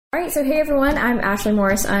All right, so hey everyone, I'm Ashley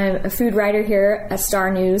Morris. I'm a food writer here at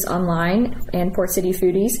Starnews online and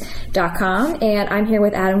PortCityFoodies.com, and I'm here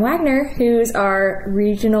with Adam Wagner, who's our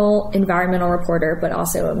regional environmental reporter, but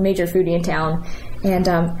also a major foodie in town, and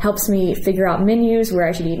helps me figure out menus, where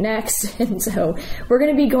I should eat next. And so we're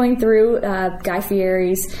going to be going through Guy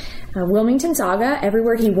Fieri's Wilmington saga.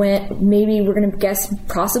 Everywhere he went, maybe we're going to guess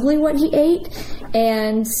possibly what he ate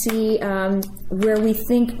and see where we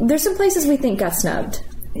think, there's some places we think got snubbed.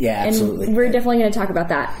 Yeah, absolutely. And we're definitely going to talk about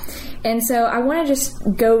that. And so I want to just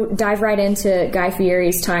dive right into Guy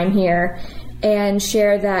Fieri's time here and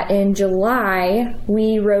share that in July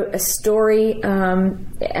we wrote a story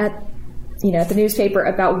at the newspaper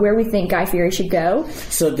about where we think Guy Fieri should go.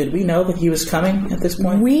 So did we know that he was coming at this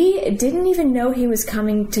point? We didn't even know he was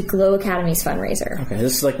coming to Glow Academy's fundraiser. Okay,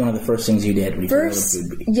 this is like one of the first things you did.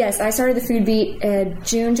 Yes, I started the Food Beat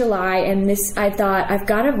June, July, and I thought I've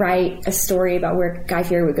got to write a story about where Guy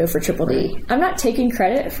Fieri would go for Triple D. I'm not taking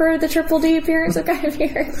credit for the Triple D appearance of Guy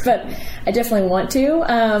Fieri, but I definitely want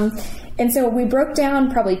to. And so we broke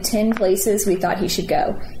down probably 10 places we thought he should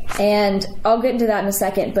go. And I'll get into that in a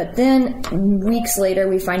second. But then weeks later,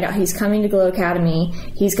 we find out he's coming to Glow Academy.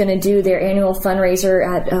 He's going to do their annual fundraiser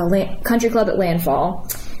at Country Club at Landfall.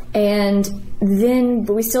 But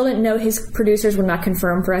we still didn't know, his producers would not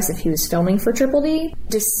confirm for us if he was filming for Triple D.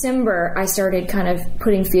 December, I started kind of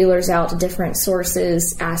putting feelers out to different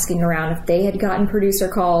sources, asking around if they had gotten producer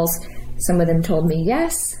calls. Some of them told me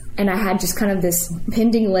yes. And I had just kind of this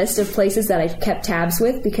pending list of places that I kept tabs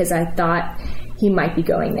with because I thought he might be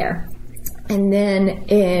going there. And then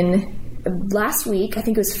last week, I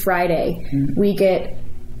think it was Friday, we get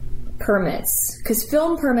permits, because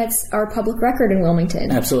film permits are public record in Wilmington.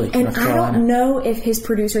 Absolutely. And I don't know if his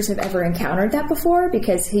producers have ever encountered that before,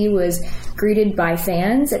 because he was greeted by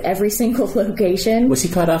fans at every single location. Was he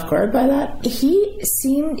caught off guard by that? He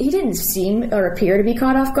didn't seem or appear to be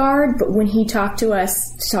caught off guard, but when he talked to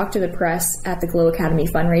the press at the Glow Academy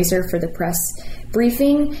fundraiser for the press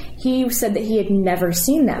briefing, he said that he had never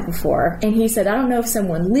seen that before. And he said, I don't know if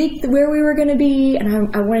someone leaked where we were going to be.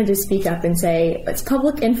 And I wanted to speak up and say, it's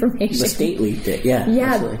public information. The state leaked it, yeah.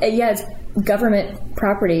 Yeah, it's government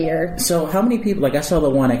property. So how many people, like I saw the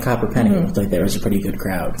one at Copper Penny, it looked like there was a pretty good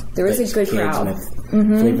crowd. There was a good crowd.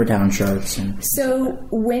 With Flavor Town shirts. So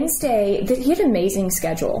Wednesday, he had an amazing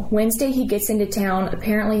schedule. Wednesday he gets into town.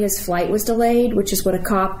 Apparently his flight was delayed, which is what a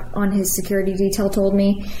cop on his security detail told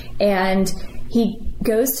me. And he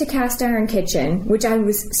goes to Cast Iron Kitchen, which I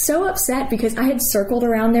was so upset because I had circled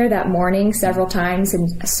around there that morning several times and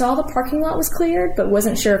saw the parking lot was cleared, but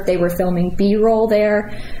wasn't sure if they were filming B-roll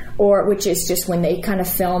there, or which is just when they kind of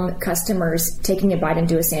film customers taking a bite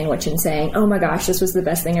into a sandwich and saying, oh my gosh, this was the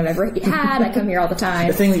best thing I've ever had. I come here all the time.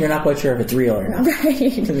 The thing that you're not quite sure if it's real or not.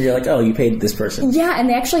 Right. Because you're like, oh, you paid this person. Yeah, and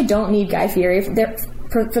they actually don't need Guy Fieri for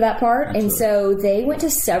that part. Absolutely. And so they went to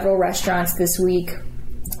several restaurants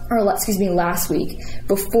last week,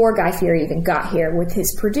 before Guy Fieri even got here, with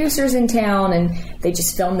his producers in town, and they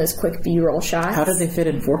just filmed those quick B-roll shots. How did they fit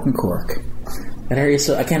in Fork and Cork? That area,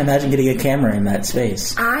 so I can't imagine getting a camera in that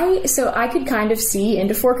space. I could kind of see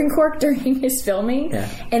into Fork and Cork during his filming,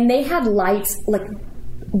 and they had lights like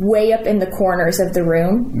way up in the corners of the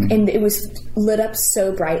room, and it was lit up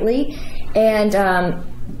so brightly, and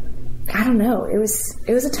I don't know, it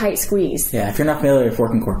was a tight squeeze. Yeah, if you're not familiar with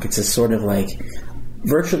Fork and Cork, it's a sort of like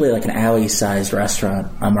virtually like an alley-sized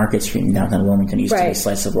restaurant on Market Street in downtown Wilmington. Used to be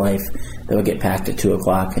Slice of Life that would get packed at 2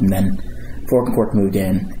 o'clock, and then Fork and Cork moved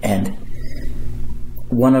in. And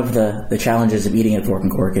one of the challenges of eating at Fork and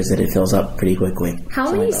Cork is that it fills up pretty quickly.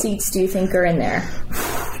 How many seats do you think are in there?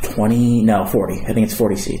 40. I think it's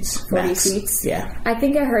 40 seats. 40 seats? Yeah. I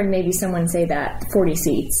think I heard maybe someone say that. 40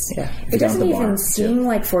 seats. Yeah. It doesn't even seem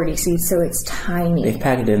like 40 seats, so it's tiny. They've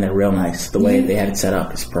packed it in there real nice. The way they had it set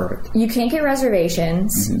up is perfect. You can't get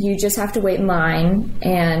reservations. You just have to wait in line,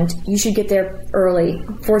 and you should get there early,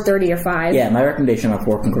 4:30 or 5. Yeah, my recommendation on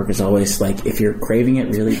Fork and Cork is always, like, if you're craving it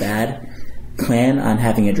really bad, plan on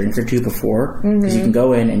having a drink or two before, because you can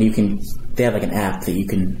go in and they have like an app that you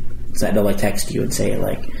can, they'll like text you and say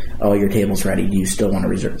like, oh, your table's ready, do you still want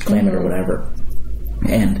to claim it or whatever.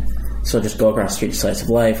 And so just go across the street to Slice of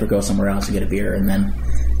Life or go somewhere else and get a beer and then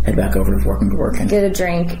head back over to Fork and Cork and get a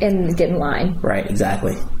drink and get in line. Right,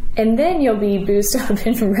 exactly. And then you'll be boosted up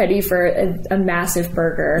and ready for a massive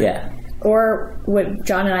burger. Yeah. Or what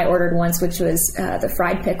John and I ordered once, which was the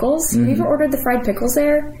fried pickles. Have you ever ordered the fried pickles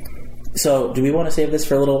there? So, do we want to save this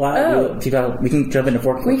for a little while? Oh. We can jump into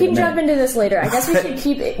Fork and Cork. We can jump into this later. I guess we should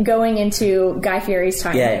keep going into Guy Fieri's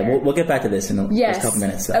time. Yeah, we'll get back to this in a couple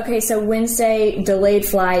minutes. So. Okay, so Wednesday, delayed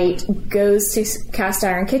flight, goes to Cast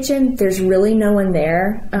Iron Kitchen. There's really no one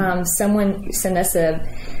there. Someone sent us a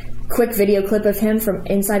quick video clip of him from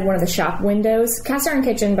inside one of the shop windows. Cast Iron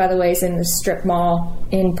Kitchen, by the way, is in the strip mall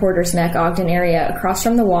in Porter's Neck, Ogden area, across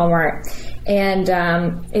from the Walmart. And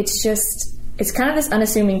it's kind of this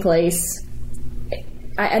unassuming place.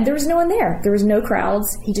 There was no one there. There was no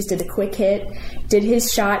crowds. He just did a quick hit, did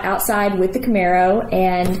his shot outside with the Camaro,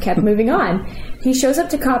 and kept moving on. He shows up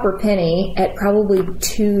to Copper Penny at probably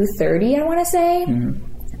 2:30, I want to say.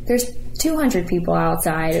 Mm-hmm. There's 200 people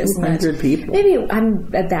outside. 200 people? Maybe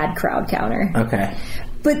I'm a bad crowd counter. Okay.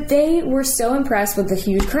 But they were so impressed with the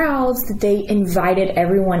huge crowds that they invited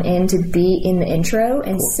everyone in to be in the intro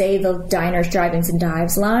and say the diners, drive-ins, and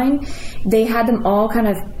dives line. They had them all kind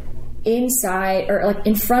of inside or like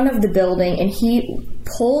in front of the building, and he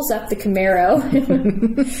pulls up the Camaro,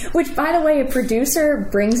 which, by the way, a producer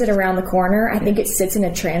brings it around the corner. I think it sits in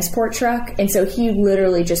a transport truck, and so he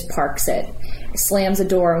literally just parks it, slams the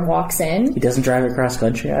door, and walks in. He doesn't drive it cross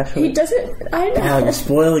country, actually? He doesn't. I know. Wow, you're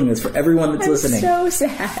spoiling this for everyone that's listening. So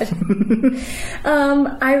sad.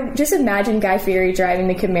 I just imagine Guy Fieri driving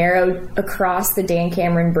the Camaro across the Dan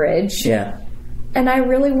Cameron Bridge. Yeah. And I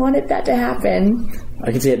really wanted that to happen.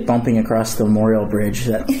 I can see it bumping across the Memorial Bridge,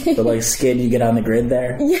 the like skid you get on the grid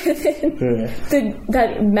there. Yeah,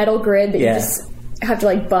 that metal grid that you just have to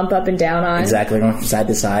like bump up and down on. Exactly, going from side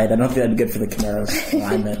to side. I don't think that'd be good for the Camaro's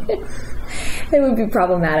alignment. It would be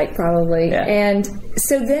problematic, probably. Yeah. And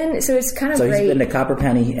so it's kind of so great. So he's been to Copper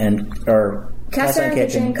Penny or Cast Iron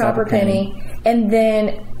Kitchen, Copper Penny, and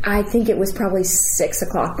then I think it was probably 6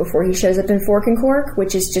 o'clock before he shows up in Fork and Cork,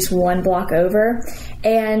 which is just one block over.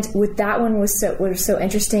 And with that one, what was so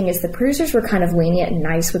interesting is the producers were kind of lenient and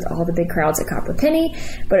nice with all the big crowds at Copper Penny,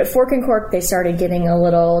 but at Fork and Cork, they started getting a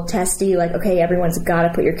little testy, like, okay, everyone's got to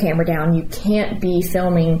put your camera down. You can't be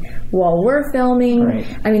filming while we're filming. Right.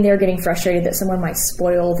 I mean, they were getting frustrated that someone might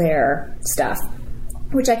spoil their stuff,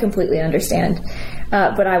 which I completely understand.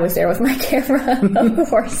 But I was there with my camera, of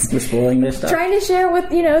course. We're spoiling this stuff. Trying to share with,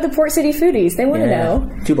 the Port City foodies. They want to know.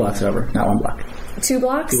 2 blocks over, not 1 block. 2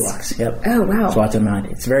 blocks? 2 blocks, yep. Oh, wow. So watch it mind.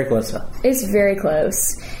 It's very close, though. It's very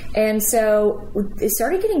close. And so it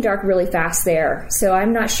started getting dark really fast there. So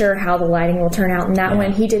I'm not sure how the lighting will turn out in that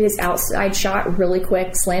one. He did his outside shot really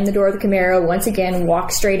quick, slammed the door of the Camaro, once again,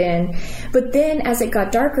 walked straight in. But then as it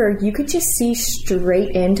got darker, you could just see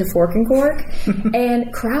straight into Fork and Cork.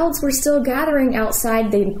 And crowds were still gathering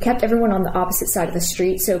outside. They kept everyone on the opposite side of the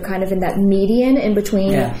street. So kind of in that median in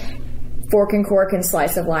between Fork and Cork and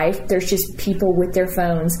Slice of Life, there's just people with their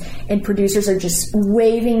phones, and producers are just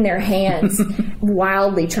waving their hands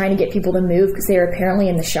wildly trying to get people to move because they're apparently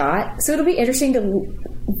in the shot. So it'll be interesting to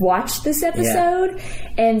watch this episode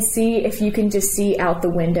and see if you can just see out the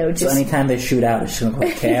window. So anytime they shoot out, it's just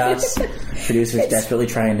like chaos. Producers desperately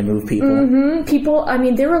trying to move people. Mm-hmm. People, I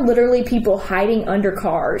mean, there were literally people hiding under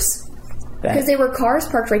cars. Because there were cars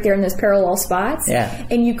parked right there in those parallel spots. Yeah.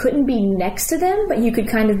 And you couldn't be next to them, but you could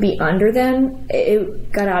kind of be under them.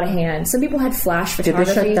 It got out of hand. Some people had flash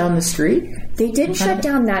photography. Did they shut down the street? They didn't shut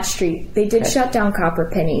down that street. They did shut down Copper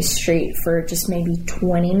Penny Street for just maybe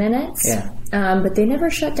 20 minutes. Yeah. But they never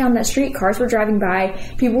shut down that street. Cars were driving by.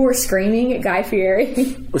 People were screaming at Guy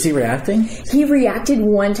Fieri. Was he reacting? He reacted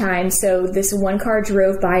one time. So this one car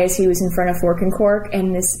drove by as he was in front of Fork and Cork,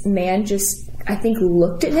 and this man just, I think,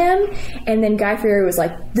 looked at him, and then Guy Fieri was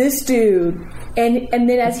like, "This dude," and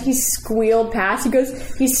then as he squealed past,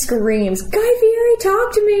 he screams, "Guy Fieri,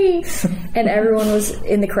 talk to me!" And everyone was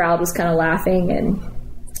in the crowd was kind of laughing, and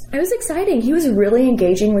it was exciting. He was really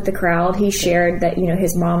engaging with the crowd. He shared that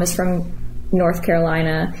his mom is from North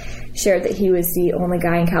Carolina. Shared that he was the only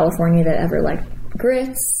guy in California that ever liked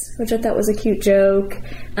grits, which I thought was a cute joke.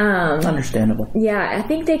 Understandable. Yeah, I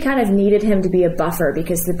think they kind of needed him to be a buffer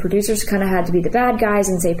because the producers kind of had to be the bad guys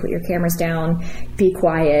and say, put your cameras down, be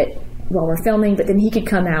quiet while we're filming, but then he could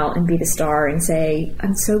come out and be the star and say,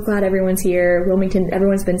 I'm so glad everyone's here. Wilmington,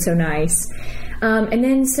 everyone's been so nice. And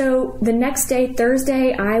then so the next day,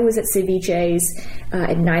 Thursday, I was at Ceviche's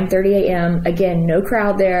at 9:30 a.m. Again, no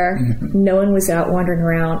crowd there. Mm-hmm. No one was out wandering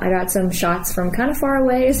around. I got some shots from kind of far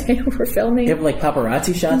away as they were filming. You have like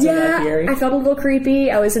paparazzi shots in that area? I felt a little creepy.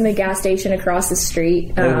 I was in the gas station across the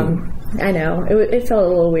street. I know. It felt a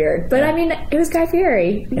little weird. But I mean, it was Guy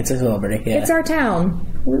Fieri. It's a celebrity, yeah. It's our town.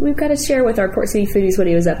 We've got to share with our Port City foodies what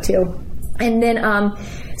he was up to. And then,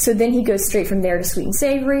 so then he goes straight from there to Sweet and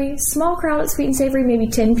Savory. Small crowd at Sweet and Savory, maybe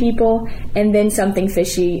 10 people. And then Something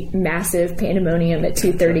Fishy, massive pandemonium at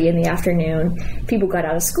 2:30 in the afternoon. People got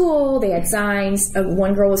out of school. They had signs.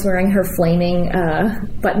 One girl was wearing her flaming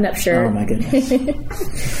button-up shirt. Oh, my goodness.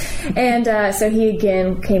 And so he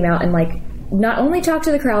again came out and, like, not only talked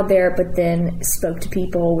to the crowd there, but then spoke to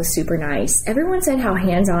people, was super nice. Everyone said how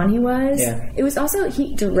hands-on he was. Yeah. It was also,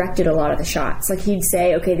 he directed a lot of the shots. Like, he'd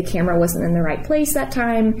say, okay, the camera wasn't in the right place that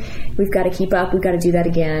time. We've got to keep up. We've got to do that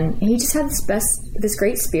again. And he just had this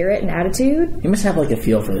great spirit and attitude. He must have, like, a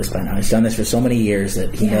feel for this by now. He's done this for so many years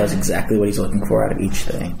that he knows exactly what he's looking for out of each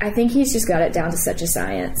thing. I think he's just got it down to such a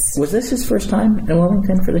science. Was this his first time in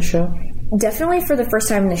Wilmington for the show? Definitely for the first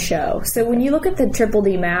time in the show. So when you look at the Triple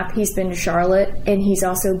D map, he's been to Charlotte, and he's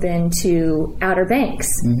also been to Outer Banks.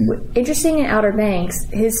 Mm-hmm. Interesting, in Outer Banks,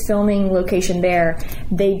 his filming location there,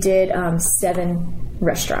 they did 7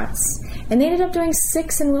 restaurants. And they ended up doing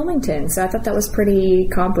 6 in Wilmington. So I thought that was pretty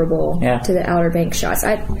comparable to the Outer Banks shots.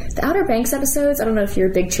 The Outer Banks episodes, I don't know if you're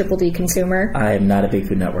a big Triple D consumer. I'm not a big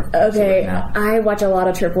Food Network. Okay, I watch a lot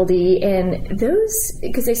of Triple D, and those,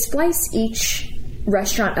 because they splice each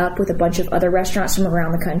restaurant up with a bunch of other restaurants from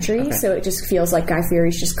around the country, so it just feels like Guy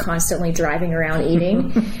Fieri's just constantly driving around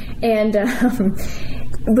eating. And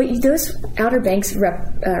but those Outer Banks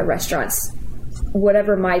restaurants,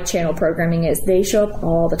 whatever my channel programming is, they show up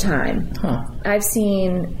all the time. I've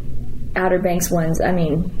seen Outer Banks ones. I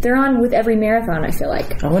mean, they're on with every marathon, I feel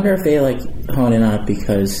like. I wonder if they like hone in on it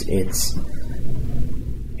because it's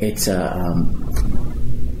a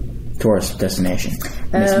tourist destination.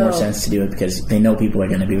 It makes more sense to do it because they know people are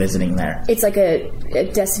going to be visiting there. It's like a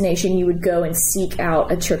destination you would go and seek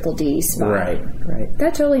out a Triple D spot. Right.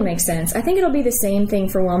 That totally makes sense. I think it'll be the same thing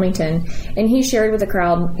for Wilmington. And he shared with the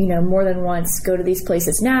crowd, more than once, go to these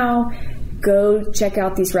places now. Go check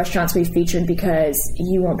out these restaurants we featured because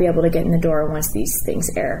you won't be able to get in the door once these things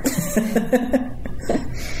air.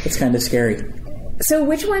 It's kind of scary. So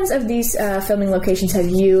which ones of these filming locations have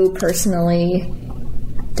you personally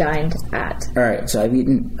dined at? All right, so I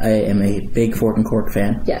am a big Fork and Cork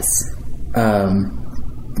fan. Yes.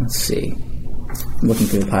 Let's see. I'm looking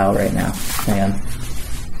through the pile right now. Hang on.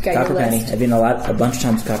 Copper Penny. I've been a bunch of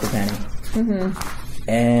times to Copper Penny. Mm-hmm.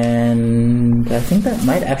 And I think that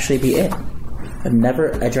might actually be it.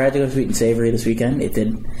 I tried to go to Sweet and Savory this weekend.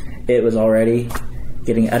 It was already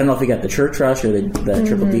getting, I don't know if we got the church rush or the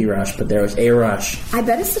Triple D rush, but there was a rush. I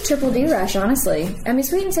bet it's the Triple D rush, honestly. I mean,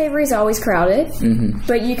 Sweet and Savory is always crowded,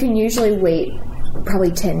 but you can usually wait probably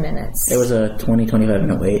 10 minutes. It was a 20-25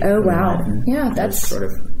 minute wait. Oh, wow. Yeah, that's sort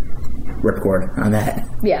of ripcord on that.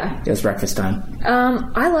 Yeah. It was breakfast time.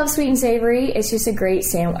 I love Sweet and Savory. It's just a great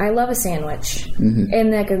sandwich. I love a sandwich. And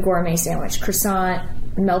like a gourmet sandwich. Croissant,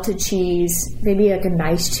 melted cheese, maybe like a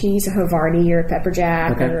nice cheese, a Havarti or a pepper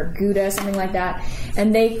jack or Gouda, something like that.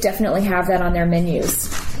 And they definitely have that on their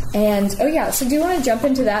menus. And, so do you want to jump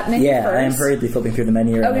into that menu first? I am hurriedly flipping through the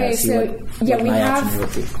menu. Okay,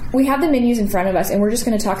 we have the menus in front of us, and we're just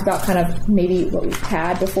going to talk about kind of maybe what we've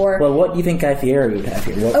had before. Well, what do you think Guy Fieri would have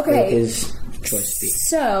here? What his choice be?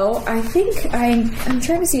 So, I think I'm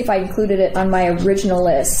trying to see if I included it on my original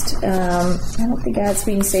list. I don't think I had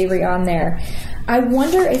Sweet and Savory on there. I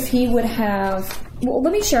wonder if he would have... Well,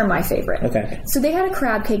 let me share my favorite. Okay. So they had a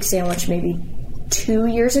crab cake sandwich maybe 2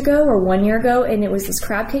 years ago or 1 year ago, and it was this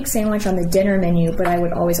crab cake sandwich on the dinner menu, but I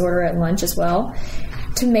would always order it at lunch as well.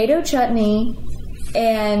 Tomato chutney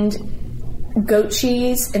and goat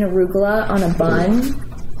cheese and arugula on a bun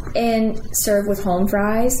and served with home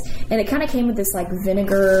fries. And it kind of came with this like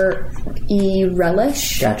vinegar-y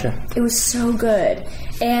relish. Gotcha. It was so good.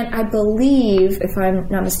 And I believe, if I'm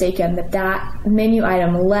not mistaken, that menu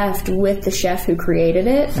item left with the chef who created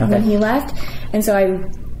it when he left. And so I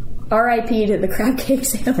R.I.P. to the crab cake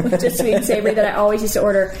sandwich at Sweet and Savory that I always used to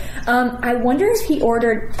order. I wonder if he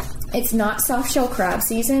ordered... It's not soft shell crab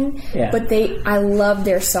season, but I love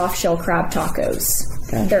their soft shell crab tacos.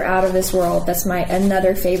 Gotcha. They're out of this world. That's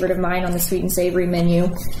another favorite of mine on the Sweet and Savory menu.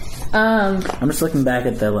 I'm just looking back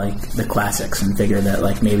at the classics and figure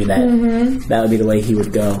that maybe that would be the way he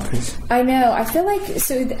would go. I know. I feel like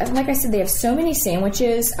like I said, they have so many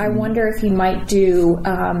sandwiches. I wonder if he might do.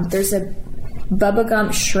 There's a Bubba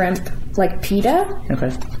Gump shrimp pita.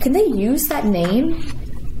 Okay. Can they use that name?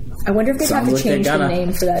 I wonder if they'd have to change the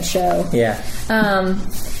name for that show. Yeah.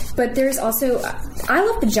 But there's also, I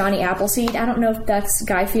love the Johnny Appleseed. I don't know if that's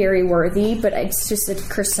Guy Fieri worthy, but it's just a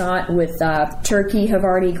croissant with turkey,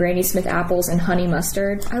 Havarti, Granny Smith apples, and honey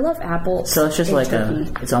mustard. I love apples. So it's just like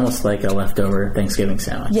it's almost like a leftover Thanksgiving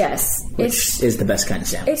sandwich. Yes. Which is the best kind of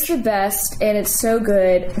sandwich. It's the best, and it's so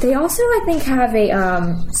good. They also, I think, have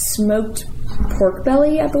a smoked pork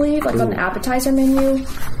belly, I believe, like on the appetizer menu.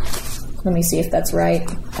 Let me see if that's right.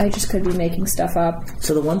 I just could be making stuff up.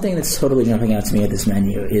 So the one thing that's totally jumping out to me at this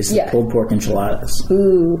menu is the pulled pork enchiladas.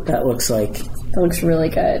 Ooh. That looks really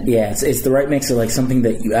good. Yeah, it's the right mix of like something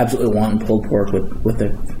that you absolutely want in pulled pork with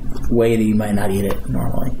the way that you might not eat it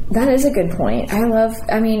normally. That is a good point.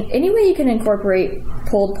 Any way you can incorporate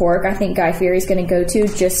pulled pork, I think Guy Fieri's going to go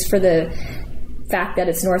to just for the fact that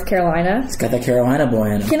it's North Carolina. It's got that Carolina boy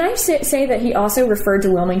in it. Can I say that he also referred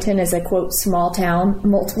to Wilmington as a, quote, small town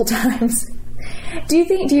multiple times? Do you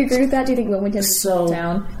agree with that? Do you think Wilmington's a small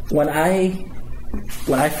town? When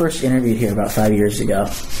I first interviewed here about 5 years ago,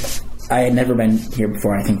 I had never been here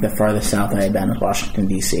before. I think the farthest south I had been was Washington,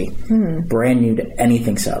 D.C. Brand new to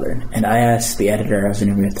anything southern. And I asked the editor I was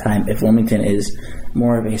interviewing at the time if Wilmington is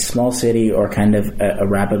more of a small city or kind of a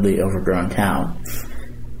rapidly overgrown town.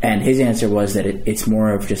 And his answer was that it's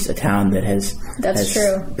more of just a town that has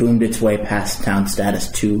boomed its way past town status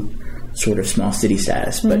to sort of small city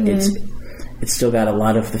status. But it's still got a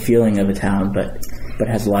lot of the feeling of a town, but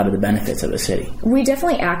has a lot of the benefits of a city. We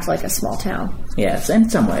definitely act like a small town. Yes, in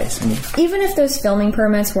some ways. Even if those filming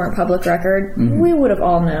permits weren't public record, we would have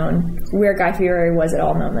all known where Guy Fieri was at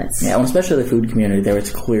all moments. Yeah, well, especially the food community, there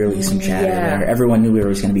was clearly some chatter there. Everyone knew where it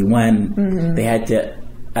was going to be when. They had to...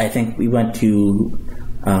 I think we went to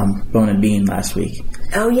Bone and Bean last week.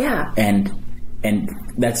 Oh, yeah. And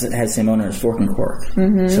has the same owner as Fork and Cork.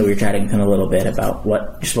 So we were chatting with him a little bit about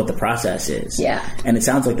what the process is. Yeah. And it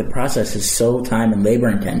sounds like the process is so time and labor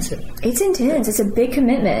intensive. It's intense. It's a big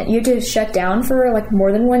commitment. You have to shut down for like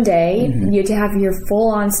more than one day. You have to have your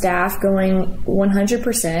full-on staff going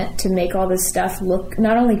 100% to make all this stuff look,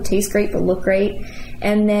 not only taste great, but look great.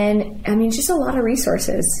 And then, it's just a lot of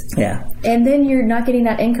resources. Yeah. And then you're not getting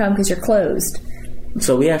that income because you're closed.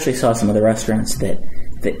 So we actually saw some of the restaurants that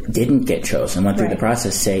didn't get chosen, went through the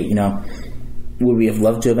process, say, would we have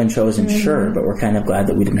loved to have been chosen? Sure, but we're kind of glad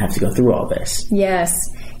that we didn't have to go through all this. Yes.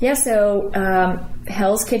 Yeah, so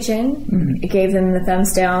Hell's Kitchen gave them the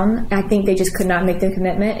thumbs down. I think they just could not make the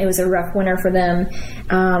commitment. It was a rough winter for them.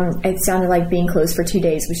 It sounded like being closed for 2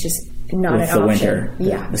 days was just not an option. With the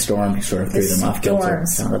winter, the storm sort of threw them off kilter, it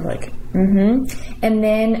sounded like. And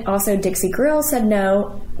then also Dixie Grill said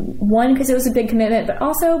no. One, because it was a big commitment, but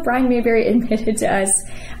also Brian Mayberry admitted to us,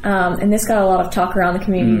 and this got a lot of talk around the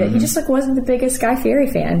community, that he just wasn't the biggest Guy Fieri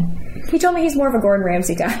fan. He told me he's more of a Gordon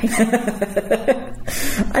Ramsay guy.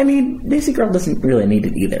 Dixie Grill doesn't really need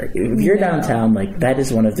it either. If you're downtown, that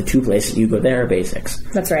is one of the two places you go there are Basics.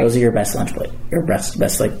 That's right. Those are your best lunch place, your best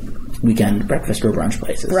weekend breakfast or brunch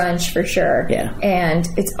places. Brunch, for sure. Yeah. And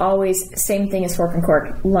it's always same thing as Fork and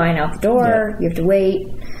Cork. Line out the door. You have to wait.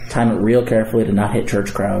 Time it real carefully to not hit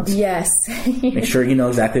church crowds. Yes. Make sure you know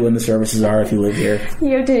exactly when the services are if you live here.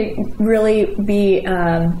 You have to really be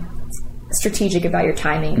strategic about your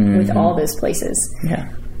timing with all those places.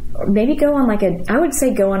 Yeah. Maybe go on I would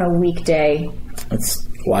say go on a weekday. It's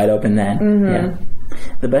wide open then. Yeah.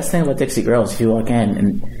 The best thing about Dixie Grill is if you walk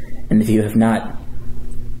in and if you have not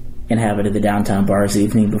inhabited the downtown bars the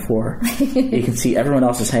evening before, you can see everyone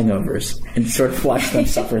else's hangovers and sort of watch them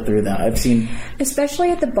suffer through that. I've seen... Especially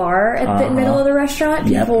at the bar at the middle of the restaurant,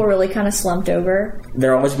 people really kind of slumped over.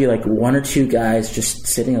 There'll always be one or two guys just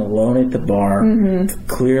sitting alone at the bar.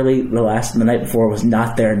 Clearly the night before was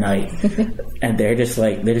not their night. And they're just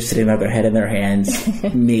sitting there, their head in their hands,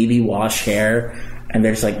 maybe wash hair, and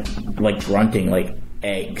they're just grunting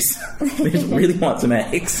eggs. They just really want some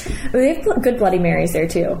eggs. They have good Bloody Marys there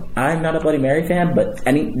too. I'm not a Bloody Mary fan, but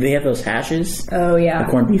they have those hashes. Oh yeah, the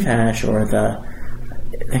corned beef hash, or I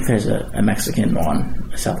think there's a Mexican one,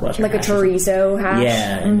 a Southwestern, a chorizo hash.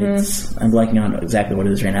 Yeah, and I'm blanking on exactly what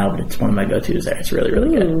it is right now, but it's one of my go-tos there. It's really,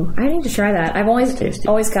 really good. I need to try that. I've always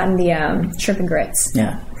gotten the shrimp and grits.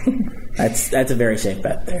 Yeah. That's a very safe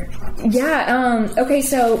bet there. Yeah. Okay.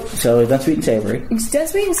 So we've done sweet and savory. It's done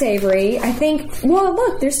sweet and savory. I think. Well,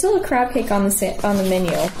 look, there's still a crab cake on the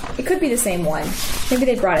menu. It could be the same one. Maybe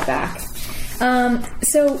they brought it back.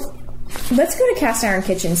 So let's go to Cast Iron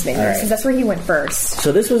Kitchen's menu because that's where he went first.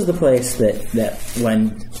 So this was the place that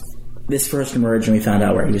when this first emerged and we found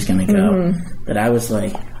out where he was going to go, that I was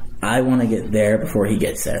like, I want to get there before he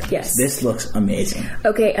gets there. Yes. This looks amazing.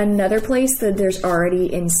 Okay, another place that there's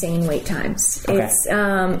already insane wait times. Okay. It's,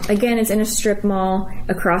 again, it's in a strip mall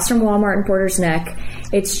across from Walmart in Porter's Neck.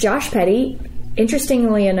 It's Josh Petty.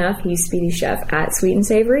 interestingly enough, he used to be the chef at Sweet and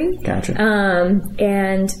Savory. Gotcha.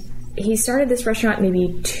 And he started this restaurant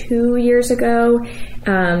maybe 2 years ago.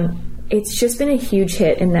 It's just been a huge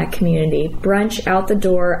hit in that community. Brunch out the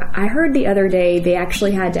door. I heard the other day they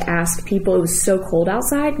actually had to ask people. It was so cold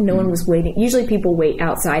outside. No one was waiting. Usually people wait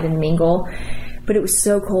outside and mingle. But it was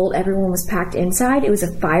so cold, everyone was packed inside. It was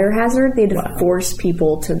a fire hazard. They had to force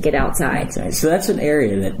people to get outside. So that's an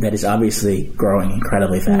area that is obviously growing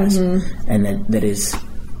incredibly fast. And that is,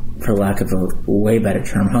 for lack of a way better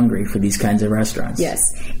term, hungry for these kinds of restaurants. Yes.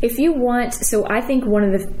 If you want, so I think one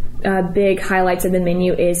of the big highlights of the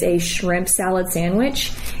menu is a shrimp salad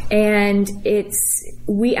sandwich. And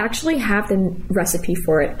we actually have the recipe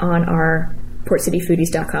for it on our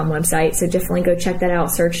PortCityFoodies.com website, so definitely go check that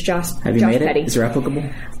out. Search Josh Have you made Petty. it? Is it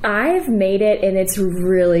replicable? I've made it, and it's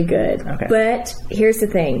really good. Okay. But here's the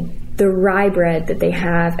thing. The rye bread that they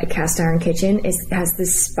have at Cast Iron Kitchen has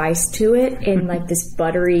this spice to it and like this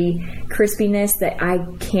buttery crispiness that I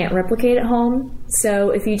can't replicate at home.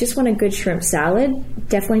 So if you just want a good shrimp salad,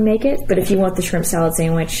 definitely make it. But if you want the shrimp salad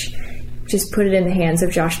sandwich, just put it in the hands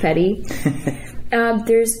of Josh Petty.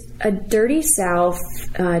 There's a Dirty South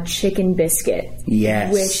chicken biscuit.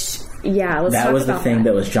 Yes. Which, let's that talk was the about thing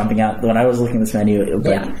that was jumping out when I was looking at this menu. It was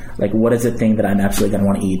like, what is the thing that I'm absolutely going to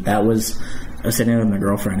want to eat? I was sitting with my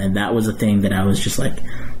girlfriend, and that was the thing that I was just like,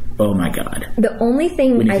 oh my God. The only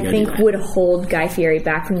thing I think would hold Guy Fieri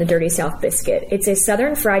back from the Dirty South biscuit, it's a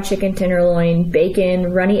southern fried chicken tenderloin,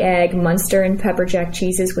 bacon, runny egg, Munster and pepper jack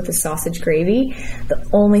cheeses with a sausage gravy. The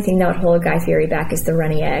only thing that would hold Guy Fieri back is the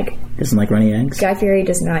runny egg. Doesn't like runny eggs? Guy Fieri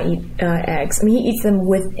does not eat eggs. I mean, he eats them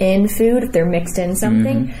within food if they're mixed in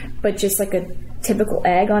something, but just like a typical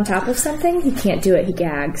egg on top of something, he can't do it. He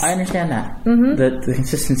gags. I understand that. The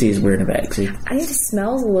consistency is weird of eggs. I think it just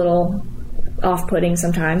smells a little off-putting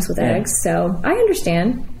sometimes with eggs, so I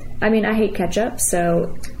understand. I mean, I hate ketchup,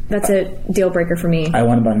 so that's a deal breaker for me. I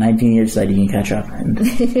went about 19 years without eating ketchup,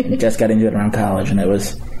 and just got into it around college, and it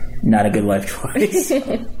was not a good life choice. So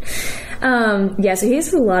he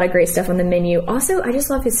has a lot of great stuff on the menu. Also, I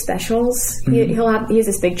just love his specials. He has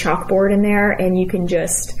this big chalkboard in there, and you can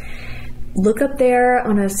just look up there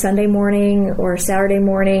on a Sunday morning or Saturday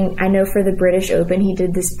morning. I know for the British Open, he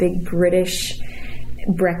did this big British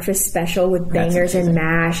breakfast special with bangers and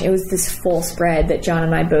mash. It was this full spread that John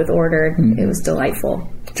and I both ordered. It was delightful.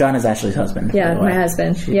 John is Ashley's husband. Yeah, my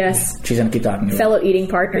husband. Yes. She's going to keep talking to fellow eating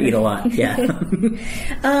partner. Eat a lot, yeah.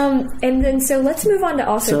 And then, so let's move on to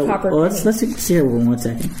also Copper. Well, let's see here 1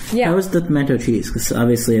 second. Yeah. How was the pimento cheese? Because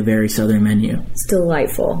obviously a very southern menu. It's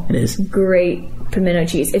delightful. It is. Great pimento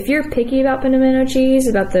cheese. If you're picky about pimento cheese,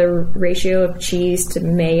 about the ratio of cheese to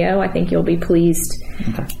mayo, I think you'll be pleased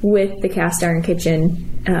with the Cast Iron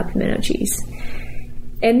Kitchen pimento cheese.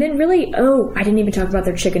 And then really, I didn't even talk about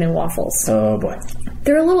their chicken and waffles. Oh boy.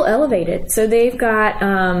 They're a little elevated. So they've got,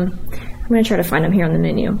 I'm going to try to find them here on the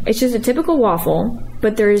menu. It's just a typical waffle,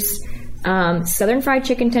 but there's southern fried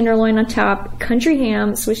chicken tenderloin on top, country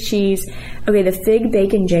ham, Swiss cheese. Okay, the fig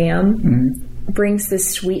bacon jam brings the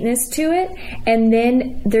sweetness to it. And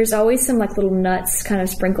then there's always some like little nuts kind of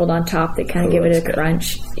sprinkled on top that kind of give it a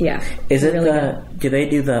crunch. Yeah. Is it really do they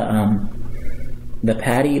do the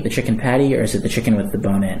patty, the chicken patty, or is it the chicken with the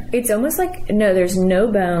bone in? It's almost like, no, there's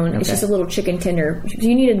no bone. Okay. It's just a little chicken tender.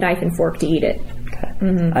 You need a knife and fork to eat it.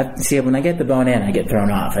 Okay. See, when I get the bone in, I get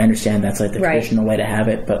thrown off. I understand that's like the traditional way to have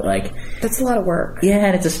it, but like... That's a lot of work. Yeah,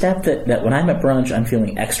 and it's a step that when I'm at brunch, I'm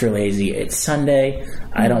feeling extra lazy. It's Sunday.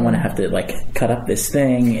 I don't want to have to like cut up this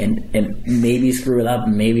thing and maybe screw it up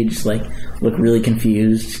and maybe just like look really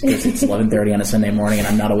confused because it's 11:30 on a Sunday morning and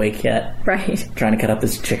I'm not awake yet. Right. Trying to cut up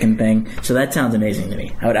this chicken thing. So that sounds amazing to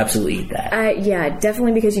me. I would absolutely eat that. Yeah,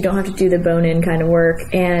 definitely, because you don't have to do the bone-in kind of work.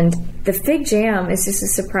 And the fig jam is just a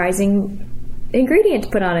surprising ingredient to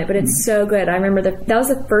put on it, but it's so good. I remember that was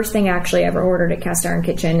the first thing actually I ever ordered at Cast Iron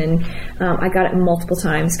Kitchen, and I got it multiple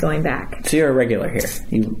times going back. So you're a regular here.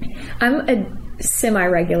 I'm a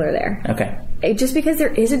semi-regular there. Okay. Just because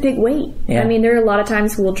there is a big wait. Yeah. I mean, there are a lot of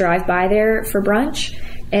times we'll drive by there for brunch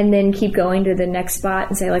and then keep going to the next spot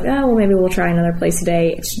and say like, oh, well, maybe we'll try another place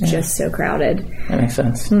today. It's just so crowded. That makes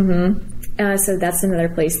sense. So that's another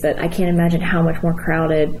place that I can't imagine how much more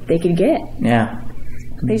crowded they could get. Yeah.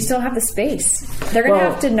 They just don't have the space. They're going to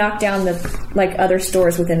have to knock down the like other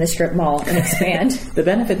stores within the strip mall and expand. The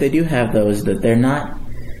benefit they do have, though, is that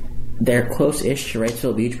they're close-ish to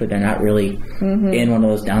Wrightsville Beach, but they're not really in one of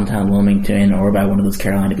those downtown Wilmington or by one of those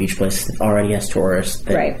Carolina Beach places that already has tourists.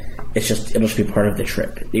 Right. It'll just be part of the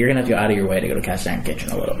trip. You're going to have to go out of your way to go to Cast Iron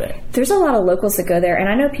Kitchen a little bit. There's a lot of locals that go there, and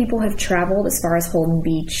I know people have traveled as far as Holden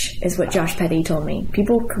Beach, is what Josh Petty told me.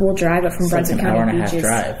 People will drive up from Brunswick County beaches. It's like an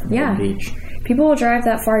hour and a half drive from Holden Beach. People will drive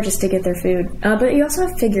that far just to get their food. But you also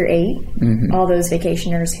have Figure 8, all those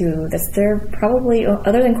vacationers they're probably,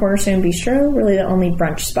 other than Cornerstone Bistro, really the only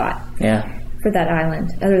brunch spot for that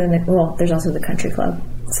island. Other than there's also the Country Club.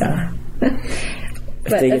 So, but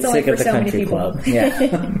they that's get only sick for of the so many Country people. Club.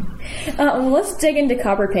 Yeah. Let's dig into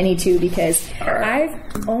Copper Penny too, because right.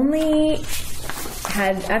 I've only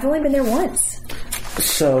been there once.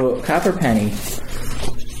 So Copper Penny,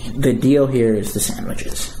 the deal here is the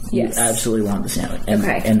sandwiches. Yes. You absolutely want the sandwich. And,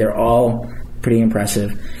 Okay. and they're all pretty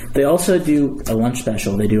impressive. They also do a lunch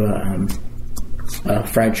special. They do a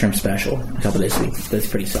fried shrimp special a couple days a week. That's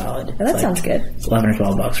pretty solid. Oh, that sounds good. $11 or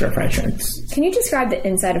 $12 for a fried shrimp. Can you describe the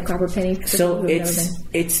inside of Copper Penny? So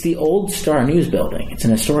it's the old Starnews building. It's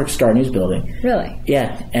an historic Starnews building. Really?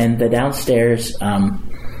 Yeah, and the downstairs,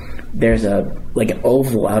 there's an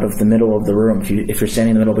oval out of the middle of the room. If you're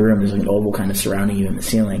standing in the middle of the room, there's an oval kind of surrounding you in the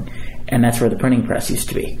ceiling, and that's where the printing press used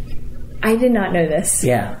to be. I did not know this.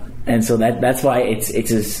 Yeah, and so that's why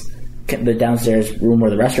the downstairs room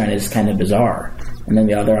where the restaurant is kind of bizarre, and then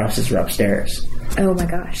the other offices are upstairs. Oh my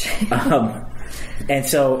gosh. And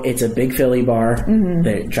so it's a big Philly bar.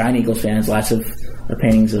 They're giant Eagles fans. Lots of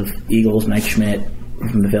paintings of Eagles, Mike Schmidt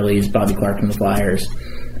from the Phillies, Bobby Clark from the Flyers.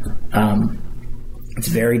 It's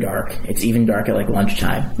very dark. It's even dark at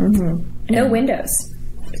lunchtime. No windows.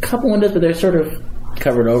 A couple windows, but they're sort of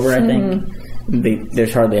covered over, I think.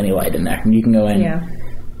 There's hardly any light in there. And you can go in. Yeah.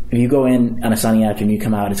 If you go in on a sunny afternoon, you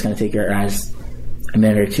come out, it's going to take your eyes a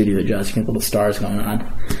minute or two to adjust. You can put the stars going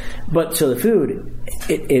on. But so the food,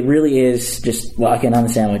 it really is just lock in on the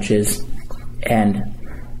sandwiches. And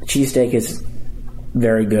the cheesesteak is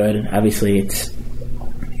very good. Obviously, it's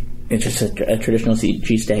just a traditional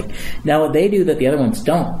cheesesteak. Now, what they do that the other ones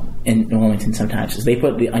don't in Wilmington sometimes is they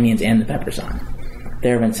put the onions and the peppers on.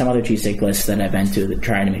 There have been some other cheesesteak lists that I've been to that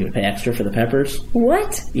try to make me pay extra for the peppers.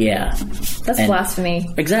 What? Yeah. That's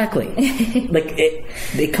blasphemy. Exactly.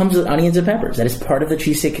 It comes with onions and peppers. That is part of the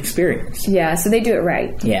cheesesteak experience. Yeah, so they do it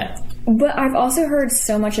right. Yeah. But I've also heard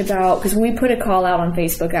so much about, because we put a call out on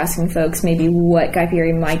Facebook asking folks maybe what Guy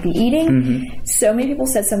Fieri might be eating. So many people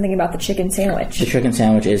said something about the chicken sandwich. The chicken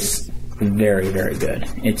sandwich is very, very good.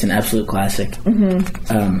 It's an absolute classic.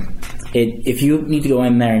 If you need to go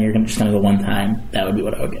in there and you're just going to go one time, that would be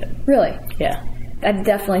what I would get. Really? Yeah. I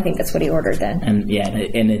definitely think that's what he ordered then. And yeah,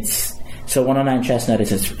 and it's so 109 Chestnut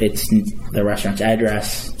is it's the restaurant's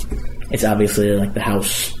address. It's obviously the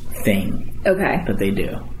house thing. Okay. That they do.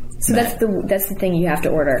 So that's the thing you have to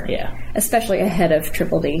order. Yeah. Especially ahead of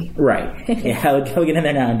Triple D. Right. Yeah, I'll get in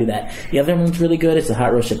there now and do that. The other one's really good. It's the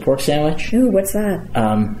hot roasted pork sandwich. Ooh, what's that?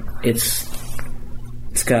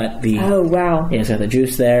 It's got the... Oh, wow. Yeah, it's got the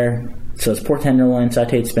juice there. So it's pork tenderloin,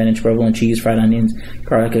 sauteed spinach, provolone cheese, fried onions,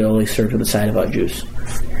 garlic aioli served with a side of juice.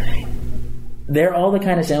 They're all the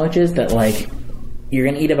kind of sandwiches that, you're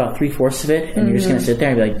going to eat about 3/4 of it, and you're just going to sit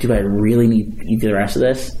there and be like, do I really need to eat the rest of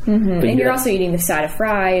this? And you're also eating the side of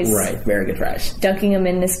fries. Right, very good fries. Dunking them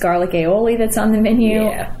in this garlic aioli that's on the menu.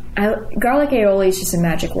 Yeah. Garlic aioli is just a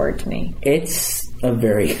magic word to me. It's a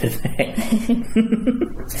very good thing.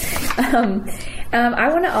 I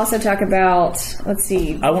want to also talk about, let's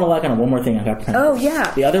see. I want to lock on one more thing I got. Oh,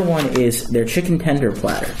 yeah. The other one is their chicken tender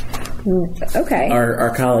platter. Okay.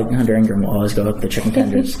 Our colleague Hunter Ingram will always go with the chicken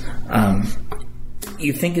tenders.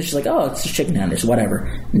 You think it's just it's just chicken tenders,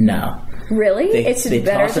 whatever. No. Really? They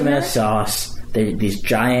toss them in a sauce. These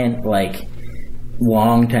giant,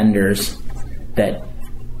 long tenders that...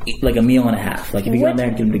 a meal and a half. If you go in there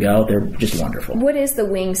and give them to go, they're just wonderful. What is the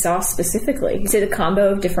wing sauce specifically? Is it a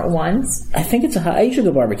combo of different ones? I think it's I usually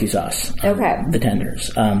go barbecue sauce. Okay. The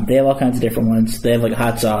tenders. They have all kinds of different ones. They have a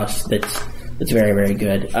hot sauce that's very, very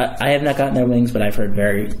good. I have not gotten their wings, but I've heard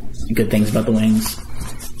very good things about the wings.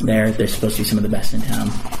 They're supposed to be some of the best in town.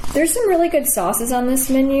 There's some really good sauces on this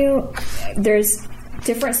menu. There's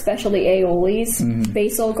different specialty aiolis,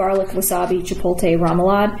 basil, garlic, wasabi, chipotle,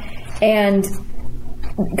 remoulade, and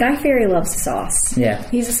Guy Fieri loves sauce. Yeah.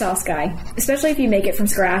 He's a sauce guy. Especially if you make it from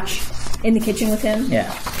scratch in the kitchen with him.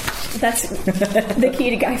 Yeah. That's the key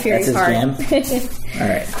to Guy Fieri's heart. That's his jam? All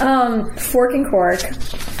right. Fork and cork.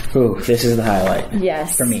 Ooh, this is the highlight.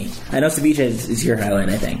 Yes. For me. I know ceviche is your highlight,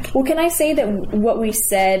 I think. Well, can I say that what we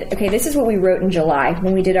said... Okay, this is what we wrote in July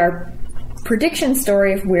when we did our prediction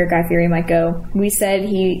story of where Guy Fieri might go. We said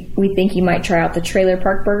we think he might try out the Trailer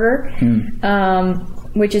Park Burger.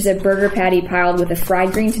 Which is a burger patty piled with a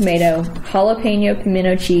fried green tomato, jalapeno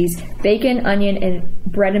pimento cheese, bacon, onion, and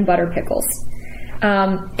bread and butter pickles.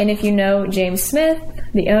 And if you know James Smith,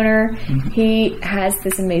 the owner, he has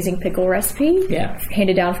this amazing pickle recipe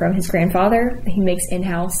handed down from his grandfather that he makes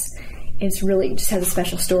in-house. it's really just has a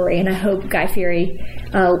special story, and I hope Guy Fieri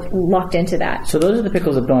locked into that. So those are the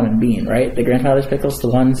pickles of Bone and Bean, right? The grandfather's pickles, the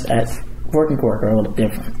ones at Fork and Cork are a little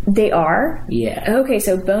different. They are? Yeah. Okay,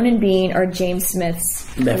 so Bone and Bean are James Smith's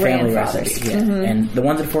the family grandfathers. recipe, yeah. And the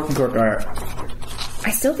ones at Fork and Cork are... I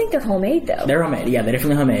still think they're homemade, though. They're homemade, yeah. They're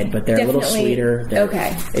definitely homemade, but they're a little sweeter.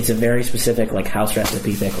 Okay. It's a very specific, like, house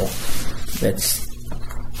recipe pickle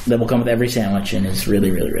that will come with every sandwich and is really,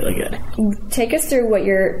 really, really good. Take us through what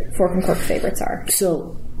your Fork and Cork favorites are.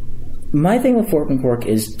 So, my thing with Fork and Cork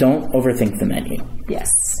is don't overthink the menu. Yes.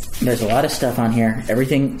 There's a lot of stuff on here.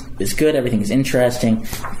 Everything is good. Everything is interesting,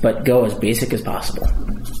 but go as basic as possible.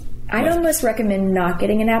 I'd almost recommend not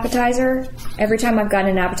getting an appetizer. Every time I've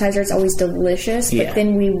gotten an appetizer, it's always delicious, but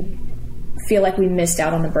then we feel like we missed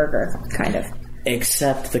out on the burger, kind of.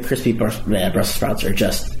 Except the crispy Brussels sprouts are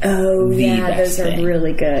just those are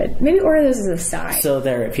really good. Maybe order those as a side. So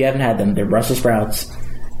if you haven't had them, they're Brussels sprouts.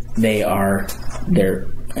 They're,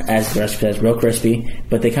 as the recipe says, real crispy,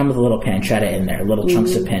 but they come with a little pancetta in there, little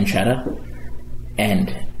chunks of pancetta,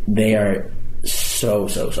 and they are so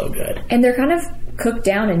good. And they're kind of cooked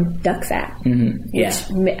down in duck fat,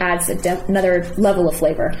 which adds another level of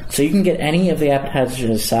flavor. So you can get any of the appetizers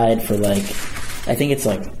aside for I think it's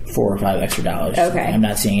 $4 or $5 extra. Okay. I'm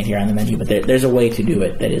not seeing it here on the menu, but there's a way to do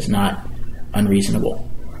it that is not unreasonable.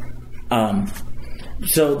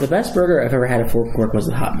 So the best burger I've ever had at Fork and Cork was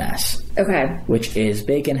the Hot Mess. Okay. Which is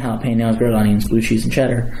bacon, jalapenos, grilled onions, blue cheese, and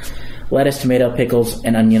cheddar, lettuce, tomato, pickles,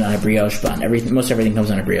 and onion on a brioche bun. Most everything comes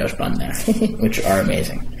on a brioche bun there, which are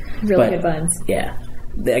amazing. Really good buns. Yeah.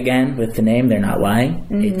 Again, with the name, they're not lying.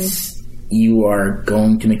 You are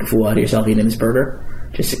going to make a fool out of yourself eating this burger.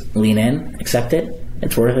 Just lean in, accept it.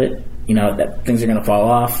 It's worth it. You know that things are going to fall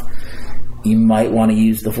off. You might want to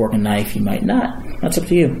use the fork and knife. You might not. That's up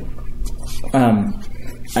to you.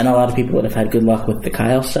 I know a lot of people that have had good luck with the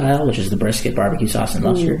Kyle style, which is the brisket, barbecue sauce, and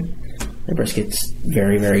mustard. The brisket's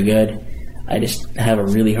very, very good. I just have a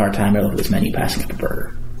really hard time with this menu passing up a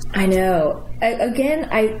burger. I know.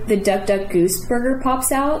 The Duck Duck Goose burger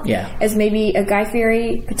pops out as maybe a Guy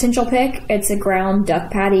Fieri potential pick. It's a ground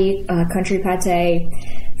duck patty, country pate,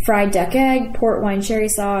 fried duck egg, port wine cherry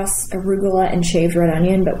sauce, arugula, and shaved red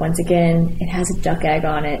onion. But once again, it has a duck egg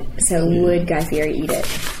on it. So would Guy Fieri eat it?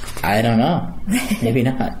 I don't know. Maybe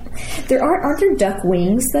not. Aren't there duck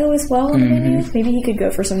wings though as well on the menu? Maybe he could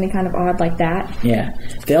go for something kind of odd like that. Yeah.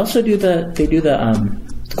 They also do the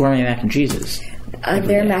gourmet mac and cheeses.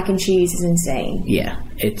 Their mac and cheese is insane. Yeah.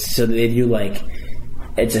 So they do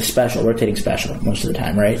it's a rotating special most of the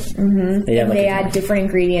time, right? Mm-hmm. They add different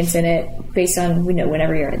ingredients in it based on,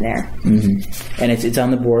 whenever you're in there. Mm-hmm. And it's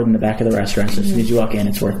on the board in the back of the restaurant, so as soon as you walk in,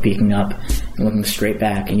 it's worth peeking up and looking straight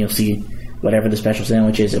back, and you'll see whatever the special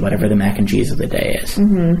sandwich is and whatever the mac and cheese of the day is.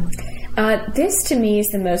 Mm-hmm. This, to me, is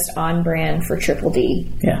the most on-brand for Triple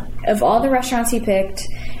D. Yeah. Of all the restaurants he picked,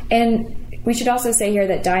 and we should also say here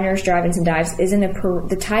that Diners, Drive-Ins, and Dives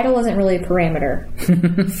the title isn't really a parameter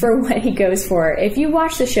for what he goes for. If you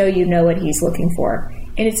watch the show, you know what he's looking for.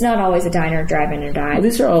 And it's not always a diner, drive-in, or dive. Well,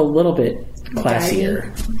 these are all a little bit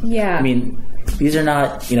classier. Yeah. I mean, these are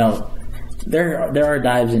not, there are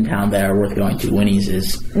dives in town that are worth going to. Winnie's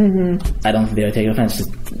is, I don't think they would take offense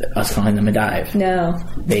to us calling them a dive. No.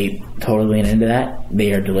 They totally lean into that.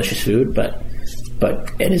 They are delicious food, but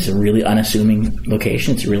it is a really unassuming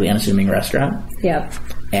location. It's a really unassuming restaurant. Yep.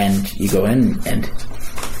 And you go in, and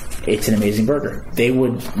it's an amazing burger. They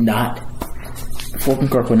would not... Fork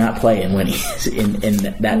and Cork would not play in Winnie's in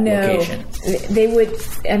that location. They would...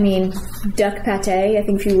 duck pate, I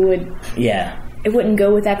think you would... Yeah. It wouldn't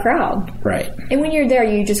go with that crowd. Right. And when you're there,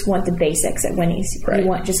 you just want the basics at Winnie's. Right. You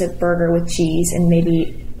want just a burger with cheese and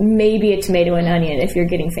maybe a tomato and onion if you're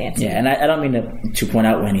getting fancy. Yeah, and I don't mean to point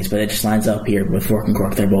out Winnie's, but it just lines up here with Fork and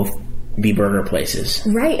Cork. They're both B-burger places.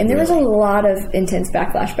 Right, and there was a lot of intense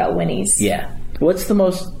backlash about Winnie's. Yeah. What's the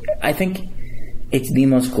most... I think it's the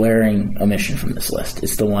most glaring omission from this list.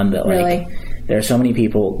 It's the one that, really? There are so many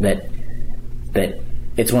people that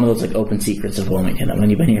it's one of those, open secrets of Wilmington. When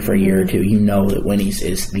you've been here for a year or two, you know that Winnie's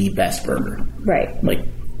is the best burger. Right.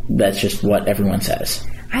 That's just what everyone says.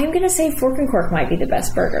 I'm going to say Fork and Cork might be the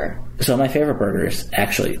best burger. So my favorite burger is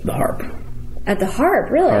actually the Harp. At the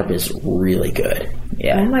Harp, really? Harp is really good.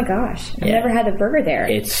 Yeah. Oh my gosh. I've never had the burger there.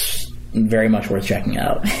 It's very much worth checking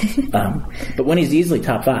out. But Winnie's easily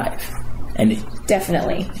top 5. And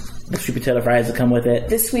definitely. The sweet potato fries that come with it.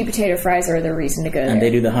 The sweet potato fries are the reason to go there. And they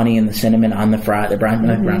do the honey and the cinnamon on the fry. The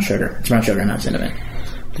brown sugar. It's brown sugar, not cinnamon.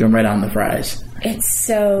 They do them right on the fries. It's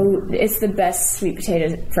the best sweet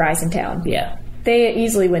potato fries in town. Yeah. They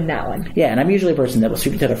easily win that one. Yeah, and I'm usually a person that with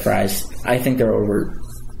sweet potato fries, I think they're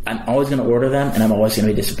I'm always going to order them, and I'm always going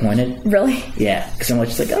to be disappointed. Really? Yeah, because I'm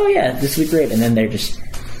just like, oh yeah, this will be great, and then they're just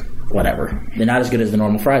whatever. They're not as good as the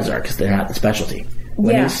normal fries are because they're not the specialty.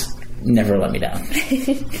 Wendy's never let me down.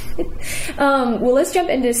 Well, let's jump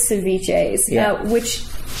into ceviches, Yeah. which...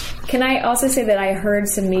 Can I also say that I heard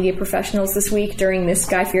some media professionals this week during this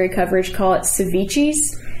Guy Fieri coverage call it ceviches?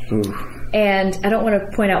 Ooh. And I don't want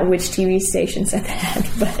to point out which TV station said that,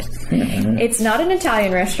 but it's not an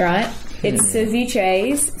Italian restaurant. It's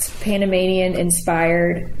ceviches. It's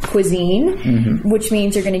Panamanian-inspired cuisine, which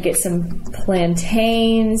means you're going to get some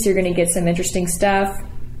plantains. You're going to get some interesting stuff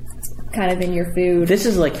kind of in your food. This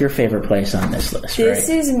is like your favorite place on this list, right? This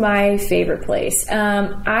is my favorite place.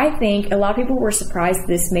 I think a lot of people were surprised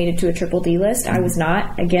this made it to a Triple D list. I was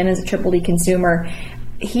not. Again, as a Triple D consumer,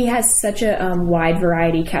 he has such a wide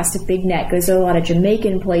variety, cast a big net, goes to a lot of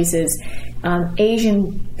Jamaican places,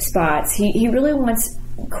 Asian spots. He really wants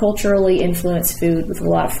culturally influenced food with a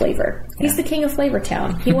lot of flavor. He's the king of Flavor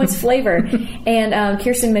Town. He wants flavor. And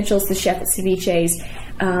Kirsten Mitchell's the chef at Ceviches.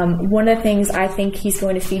 One of the things I think he's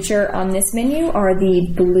going to feature on this menu are the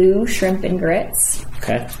blue shrimp and grits.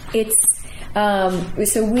 Okay. It's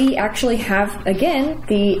so we actually have, again,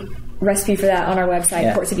 the recipe for that on our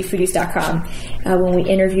website, portcityfoodies.com. When we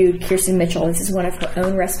interviewed Kirsten Mitchell, this is one of her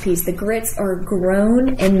own recipes. The grits are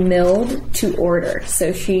grown and milled to order.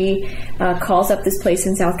 So she calls up this place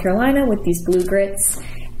in South Carolina with these blue grits.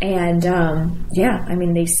 And,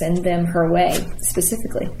 they send them her way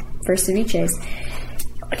specifically for ceviches.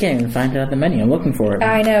 I can't even find it on the menu. I'm looking for it.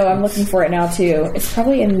 I know. I'm looking for it now, too. It's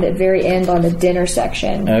probably in the very end on the dinner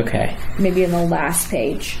section. Okay. Maybe on the last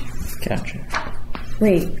page. Gotcha.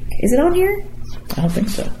 Wait, is it on here? I don't think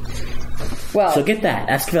so. Well, so get that.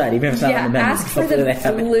 Ask for that, even if it's not on the menu. Ask for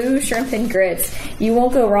the blue shrimp and grits. You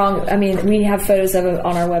won't go wrong. I mean, we have photos of it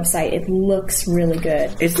on our website. It looks really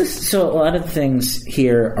good. Is this so? A lot of things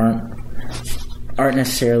here aren't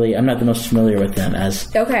necessarily. I'm not the most familiar with them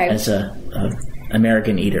as a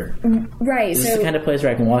American eater. Right. Is this the kind of place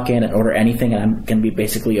where I can walk in and order anything and I'm going to be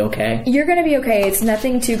basically okay? You're going to be okay. It's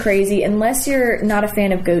nothing too crazy unless you're not a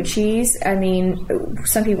fan of goat cheese. I mean,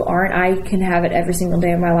 some people aren't. I can have it every single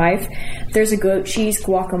day of my life. There's a goat cheese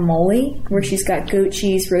guacamole where she's got goat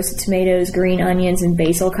cheese, roasted tomatoes, green onions, and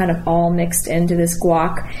basil kind of all mixed into this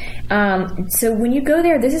guac. So when you go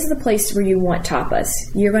there, this is the place where you want tapas.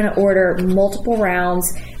 You're going to order multiple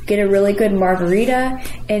rounds, get a really good margarita,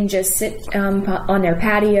 and just sit on their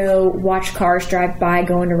patio, watch cars drive by,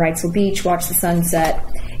 go into Wrightsville Beach, watch the sunset.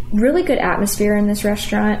 Really good atmosphere in this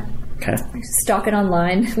restaurant. Okay. Stalk it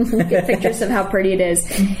online. Get pictures of how pretty it is.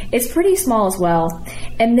 It's pretty small as well.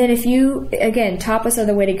 And then if you, again, tapas are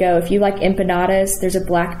the way to go. If you like empanadas, there's a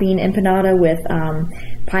black bean empanada with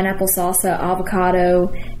pineapple salsa,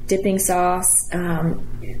 avocado, dipping sauce.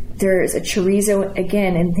 There's a chorizo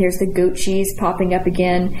again, and here's the goat cheese popping up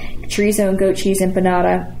again. Chorizo and goat cheese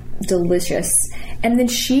empanada. Delicious. And then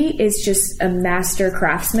she is just a master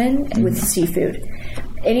craftsman with seafood.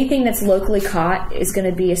 Anything that's locally caught is going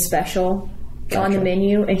to be a special on the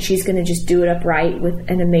menu, and she's going to just do it up right with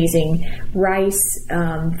an amazing rice,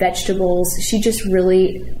 vegetables. She just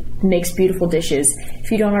really makes beautiful dishes.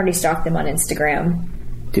 If you don't already stalk them on Instagram,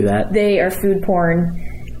 do that. They are food porn.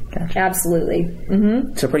 Gotcha. Absolutely.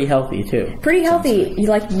 Mm-hmm. So pretty healthy, too. Pretty healthy. You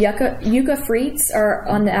like yucca frites are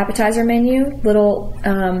on the appetizer menu. Little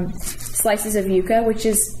slices of yucca, which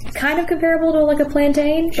is kind of comparable to like a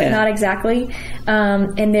plantain, but not exactly.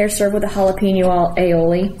 And they're served with a jalapeno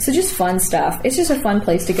aioli. So just fun stuff. It's just a fun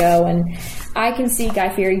place to go, and I can see Guy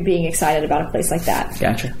Fieri being excited about a place like that.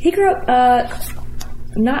 Gotcha. He grew up,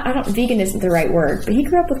 vegan isn't the right word, but he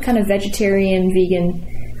grew up with kind of vegetarian, vegan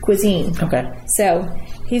cuisine. Okay. So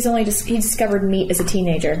he discovered meat as a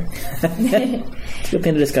teenager. It's a good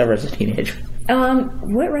thing to discover as a teenager.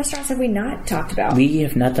 What restaurants have we not talked about? We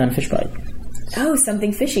have not done Fish Bite. Oh,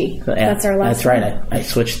 Something Fishy. So, that's our last That's right. I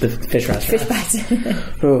switched the fish restaurant. Fish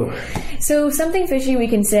Bites. So Something Fishy, we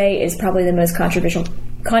can say, is probably the most controversial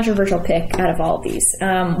pick out of all of these.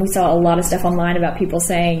 We saw a lot of stuff online about people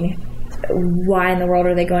saying, why in the world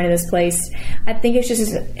are they going to this place? I think it's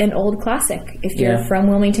just an old classic. If you're from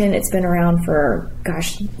Wilmington, it's been around for,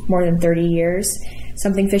 more than 30 years.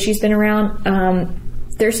 Something Fishy's been around.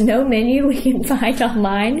 There's no menu we can find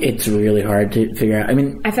online. It's really hard to figure out. I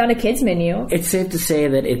mean, I found a kids menu. It's safe to say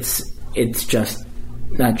that it's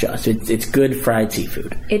good fried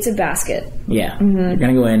seafood. It's a basket. Yeah. Mm-hmm. You're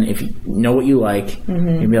going to go in, if you know what you like,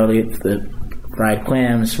 you'll be able to get the fried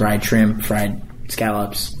clams, fried shrimp, fried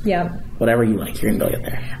scallops. Yeah. Whatever you like, you're going to go get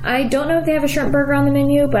there. I don't know if they have a shrimp burger on the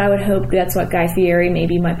menu, but I would hope that's what Guy Fieri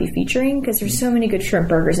might be featuring, because there's so many good shrimp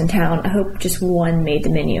burgers in town. I hope just one made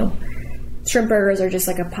the menu. shrimp burgers are just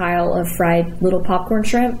like a pile of fried little popcorn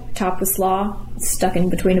shrimp topped with slaw, stuck in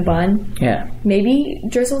between a bun. Yeah. Maybe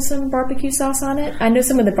drizzle some barbecue sauce on it. I know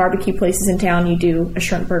some of the barbecue places in town, you do a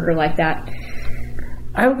shrimp burger like that.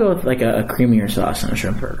 I would go with like a creamier sauce on a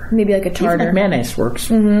shrimp burger. Maybe like a tartar. Even like mayonnaise works.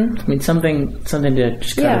 Mm-hmm. I mean, something to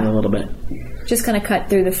just cut it a little bit. Just kind of cut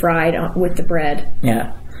through the fried with the bread.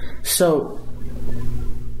 Yeah. So,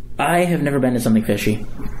 I have never been to Something Fishy.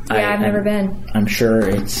 Yeah, I've never been. I'm sure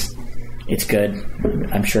it's good.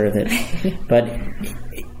 I'm sure that... But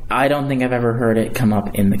I don't think I've ever heard it come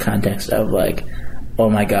up in the context of like, oh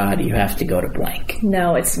my god, you have to go to blank.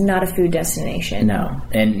 No, it's not a food destination. No,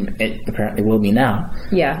 and it apparently will be now.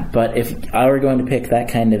 Yeah. But if I were going to pick that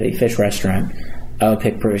kind of a fish restaurant, I would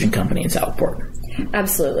pick Provision Company in Southport.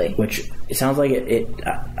 Absolutely. Which, it sounds like it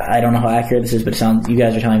I don't know how accurate this is, but it sounds, you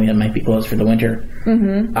guys are telling me it might be closed for the winter.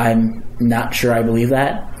 Mm-hmm. I'm not sure I believe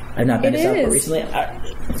that. I've not been to Southport recently.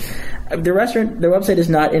 The website does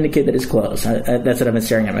not indicate that it's closed. That's what I've been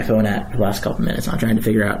staring at my phone at for the last couple of minutes. I'm trying to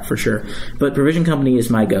figure out for sure. But Provision Company is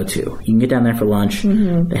my go-to. You can get down there for lunch.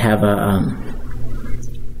 Mm-hmm. They have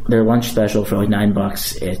their lunch special for like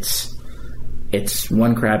 $9. It's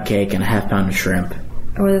one crab cake and a half pound of shrimp.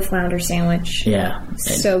 Or the flounder sandwich. Yeah.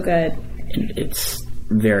 So good. And it's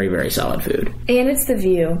very, very solid food. And it's the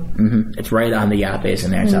view. Mm-hmm. It's right on the yacht base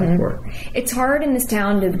in there in Southport. It's hard in this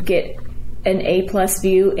town to get an A-plus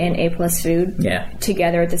view and A-plus food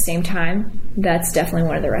together at the same time. That's definitely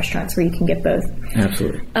one of the restaurants where you can get both.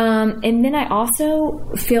 Absolutely. And then I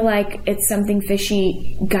also feel like it's Something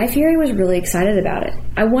Fishy. Guy Fieri was really excited about it.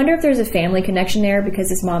 I wonder if there's a family connection there because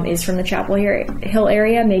his mom is from the Chapel Hill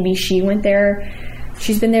area. Maybe she went there.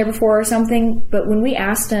 She's been there before or something. But when we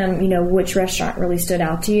asked him, which restaurant really stood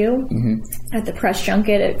out to you at the press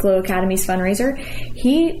junket at Glow Academy's fundraiser,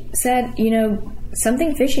 he said,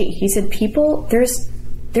 Something Fishy. He said,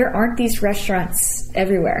 there aren't these restaurants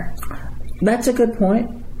everywhere. That's a good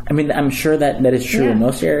point. I mean, I'm sure that is true in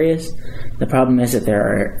most areas. The problem is that there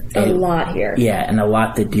are a lot here. Yeah, and a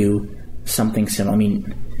lot that do something similar. I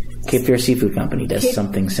mean, Cape Fear Seafood Company does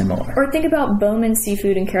something similar. Or think about Bowman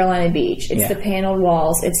Seafood in Carolina Beach. It's the paneled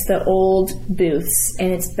walls. It's the old booths.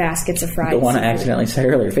 And it's baskets of fried The one seafood. I accidentally said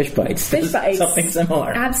earlier, Fish Bites. Fish Bites. Something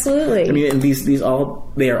similar. Absolutely. I mean, these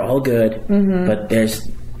all, they are all good, but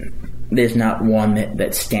there's not one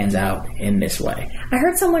that stands out in this way. I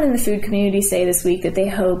heard someone in the food community say this week that they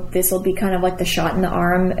hope this will be kind of like the shot in the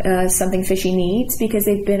arm Something Fishy needs because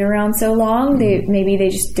they've been around so long. Maybe they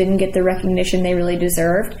just didn't get the recognition they really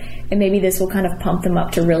deserved, and maybe this will kind of pump them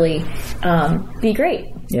up to really be great.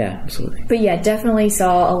 Yeah, absolutely. But yeah, definitely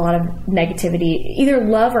saw a lot of negativity, either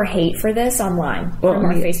love or hate for this online from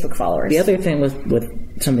our Facebook followers. The other thing with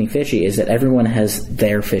Something Fishy is that everyone has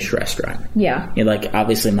their fish restaurant. Yeah. Like,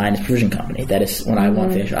 obviously mine is Provision Company. That is, when I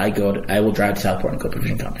want fish, I will drive to Southport and go to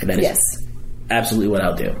Provision Company. That is absolutely what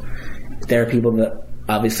I'll do. There are people that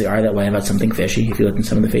obviously are that way about Something Fishy. If you look in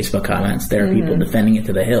some of the Facebook comments, there are people defending it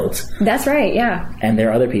to the hilt. That's right, yeah. And there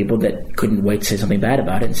are other people that couldn't wait to say something bad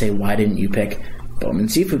about it and say, why didn't you pick Bowman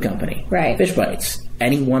Seafood Company? Right. Fish Bites.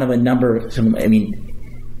 Any one of a number. I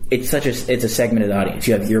mean, it's a segmented audience.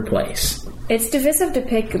 You have your place. It's divisive to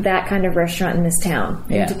pick that kind of restaurant in this town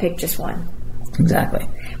and to pick just one. Exactly.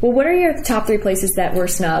 Well, what are your top 3 places that were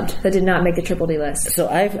snubbed that did not make the Triple D list? So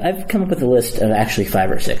I've come up with a list of actually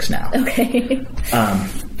 5 or 6 now. Okay.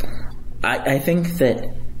 I think that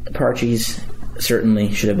Parchee's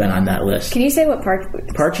certainly should have been on that list. Can you say what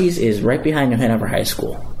Parchee's is right behind New Hanover High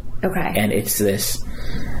School. Okay. And it's this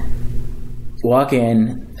walk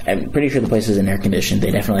in. I'm pretty sure the place isn't air conditioned.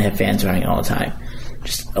 They definitely have fans running all the time.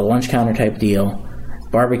 Just a lunch counter type deal.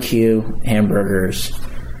 Barbecue, hamburgers,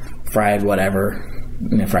 fried whatever.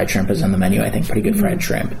 Fried shrimp is on the menu. I think pretty good fried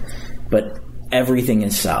shrimp. But everything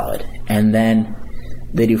is solid. And then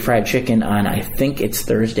they do fried chicken on, I think it's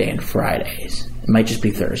Thursday and Fridays. It might just be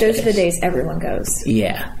Thursdays. Those are the days everyone goes.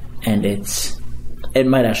 Yeah. And it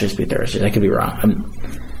might actually just be Thursdays. I could be wrong.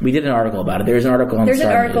 We did an article about it. There's an article on There's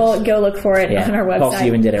an article. News. Go look for it on our website. Paul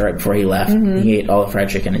Steven did it right before he left. He ate all the fried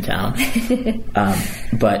chicken in town.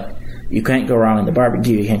 But you can't go wrong on the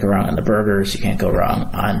barbecue. You can't go wrong on the burgers. You can't go wrong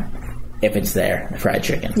on, if it's there, the fried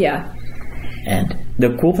chicken. Yeah. And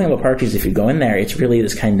the cool thing about Parchee's, if you go in there, it's really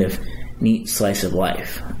this kind of neat slice of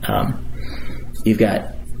life. You've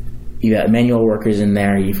got manual workers in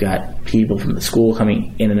there. You've got people from the school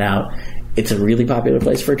coming in and out. It's a really popular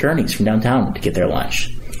place for attorneys from downtown to get their lunch.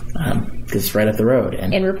 Because it's right up the road.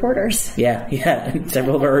 And reporters. Yeah.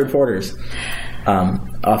 Several of our reporters.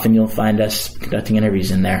 Often you'll find us conducting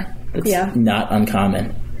interviews in there. That's not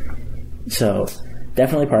uncommon. So,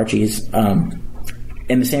 definitely Parchee's.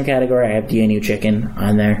 In the same category, I have DNU Chicken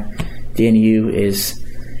on there. DNU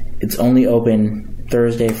it's only open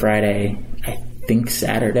Thursday, Friday, I think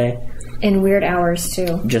Saturday. In weird hours,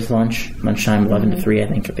 too. Just lunchtime, 11 to 3, I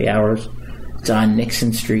think, are the hours. It's on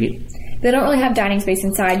Nixon Street. They don't really have dining space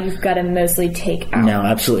inside. You've got to mostly take out. No,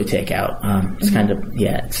 absolutely take out. It's kind of,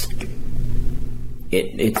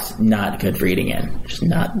 it's not good for eating in. Just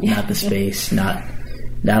not the space, not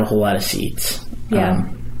a whole lot of seats. Yeah.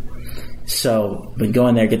 So, but go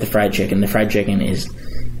in there, get the fried chicken. The fried chicken is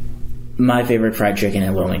my favorite fried chicken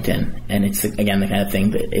in Wilmington. And it's, again, the kind of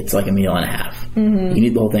thing that it's like a meal and a half. Mm-hmm. You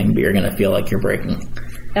need the whole thing, but you're going to feel like you're breaking.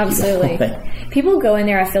 Absolutely. People go in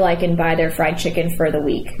there, I feel like, and buy their fried chicken for the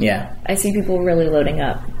week. Yeah. I see people really loading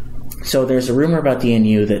up. So there's a rumor about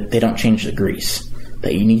DNU that they don't change the grease.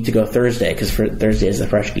 That you need to go Thursday, because Thursday is the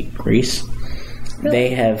fresh grease. Really? They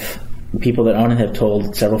have... People that own it have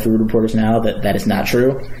told several food reporters now that is not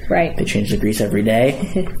true. Right. They change the grease every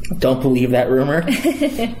day. Don't believe that rumor.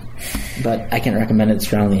 But I can't recommend it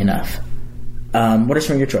strongly enough. What are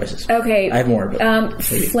some of your choices? Okay. I have more. But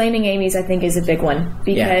Flaming Amy's, I think, is a big one.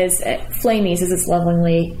 Because Flamies, as it's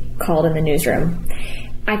lovingly called in the newsroom.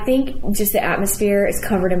 I think just the atmosphere is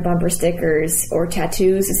covered in bumper stickers or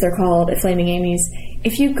tattoos, as they're called, at Flaming Amy's.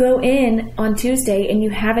 If you go in on Tuesday and you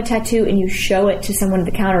have a tattoo and you show it to someone at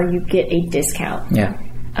the counter, you get a discount. Yeah.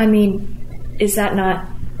 I mean, is that not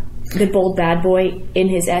the bold bad boy in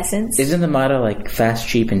his essence? Isn't the motto like fast,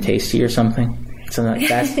 cheap, and tasty or something? Something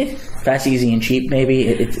like fast, easy, and cheap,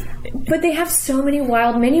 maybe? But they have so many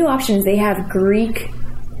wild menu options. They have Greek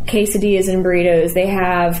quesadillas and burritos. They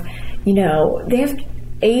have, they have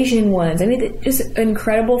Asian ones. I mean, just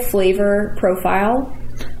incredible flavor profile.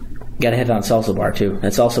 Gotta hit on salsa bar, too.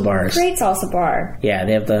 That salsa bar is... Great salsa bar. Yeah,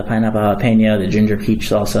 they have the pineapple jalapeno, the ginger peach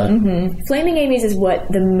salsa. Mm-hmm. Flaming Amy's is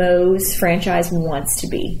what the Moe's franchise wants to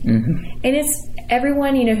be. Mm-hmm. And it's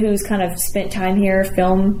everyone, who's kind of spent time here,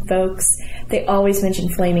 film folks, they always mention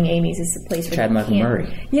Flaming Amy's as the place where Chad Michael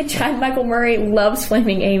Murray. Yeah, Chad Michael Murray loves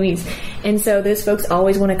Flaming Amy's. And so those folks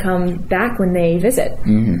always want to come back when they visit.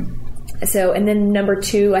 Mm-hmm. So, and then number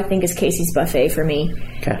 2, I think, is Casey's Buffet for me.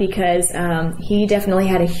 Okay. Because he definitely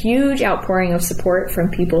had a huge outpouring of support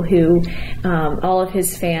from people who, all of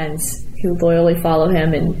his fans who loyally follow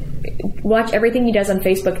him and watch everything he does on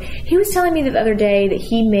Facebook. He was telling me the other day that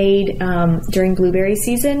he made, during blueberry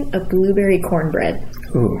season, a blueberry cornbread.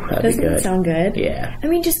 Ooh, that'd Doesn't be good. That sound good? Yeah. I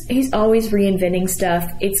mean, he's always reinventing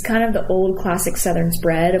stuff. It's kind of the old classic Southern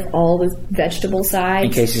spread of all the vegetable sides.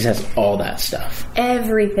 And Casey's has all that stuff.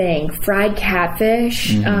 Everything. Fried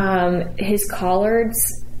catfish. Mm-hmm. His collards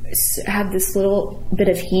have this little bit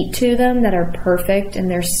of heat to them that are perfect,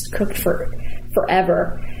 and they're cooked for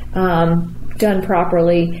forever. Done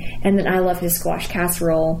properly. And then I love his squash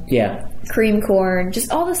casserole. Yeah. Cream corn,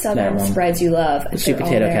 just all the Southern spreads you love. The sweet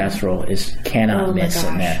potato casserole cannot miss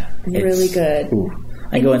in there. It's really good. Ooh.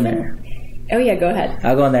 I go in there. Oh yeah, go ahead.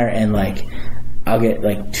 I'll go in there and I'll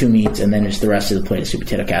get 2 meats and then just the rest of the plate of sweet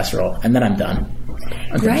potato casserole, and then I'm done.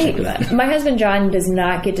 Right. My husband John does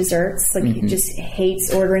not get desserts. He just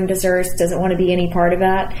hates ordering desserts. Doesn't want to be any part of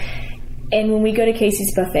that. And when we go to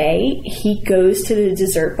Casey's Buffet, he goes to the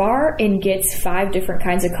dessert bar and gets 5 different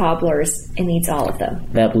kinds of cobblers and eats all of them.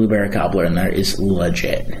 That blueberry cobbler in there is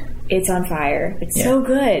legit. It's on fire. It's so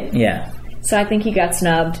good. Yeah. So I think he got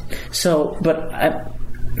snubbed. So, but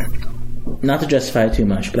not to justify it too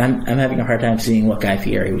much, but I'm having a hard time seeing what Guy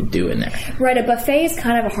Fieri would do in there. Right, a buffet is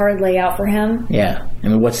kind of a hard layout for him. Yeah. I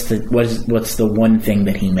mean, what's the one thing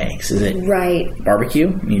that he makes? Is it barbecue?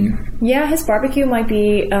 I mean, yeah, his barbecue might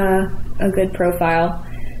be a good profile.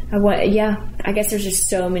 I guess there's just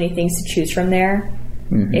so many things to choose from there.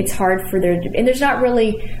 Mm-hmm. It's hard for and there's not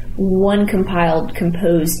really one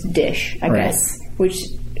composed dish, I guess, which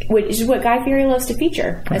is what Guy Fieri loves to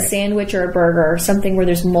feature. Right. A sandwich or a burger or something where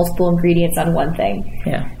there's multiple ingredients on one thing.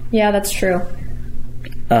 Yeah. Yeah, that's true.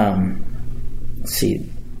 Let's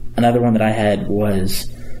see. Another one that I had was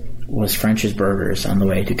French's Burgers on the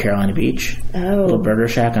way to Carolina Beach. Oh. A little burger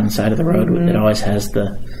shack on the side of the road. Mm-hmm. It always has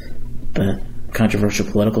the controversial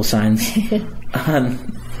political signs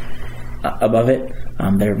above it.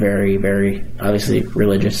 They're very, very obviously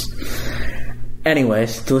religious.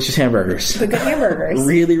 Anyways, delicious hamburgers. But good hamburgers.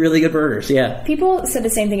 Really, really good burgers, yeah. People said the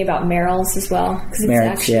same thing about Merrill's as well. Because it's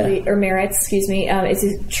actually, or Merritt's, excuse me. It's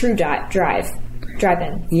a true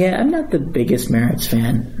drive-in. Yeah, I'm not the biggest Merritt's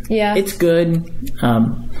fan. Yeah. It's good.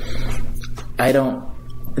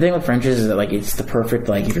 The thing with French's is that, it's the perfect,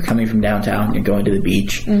 if you're coming from downtown and you're going to the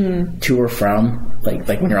beach, to or from, like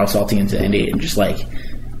when you're all salty into Indy and just,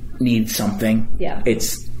 need something. Yeah.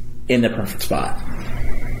 It's in the perfect spot.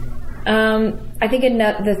 I think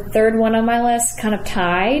the third one on my list, kind of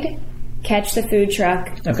tied, catch the food truck.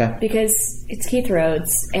 Okay. Because it's Keith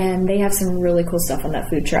Rhodes, and they have some really cool stuff on that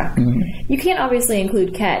food truck. You can't obviously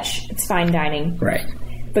include catch. It's fine dining. Right.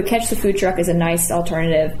 But catch the food truck is a nice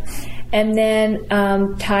alternative. And then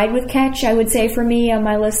tied with catch, I would say for me on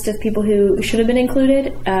my list of people who should have been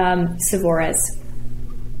included, Savora's.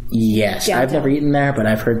 Yes, Downtown. I've never eaten there, but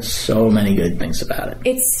I've heard so many good things about it.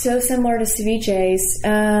 It's so similar to ceviche's.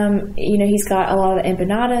 He's got a lot of the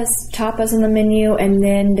empanadas, tapas on the menu, and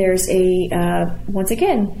then there's once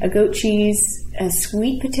again, a goat cheese, a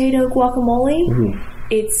sweet potato guacamole. Ooh.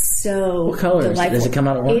 It's so What color delightful. Does it come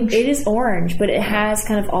out orange? It is orange, but it has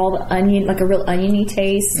kind of all the onion, like a real oniony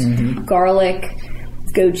taste, garlic,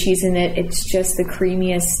 goat cheese in it. It's just the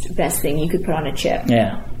creamiest, best thing you could put on a chip.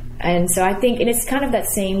 Yeah. And so I think, and it's kind of that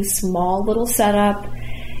same small little setup.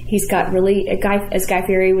 He's got really, as Guy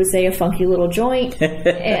Fieri would say, a funky little joint.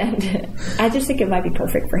 And I just think it might be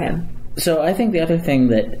perfect for him. So I think the other thing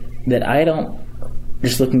that I don't,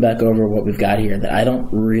 just looking back over what we've got here, that I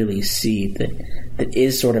don't really see that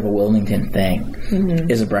is sort of a Wilmington thing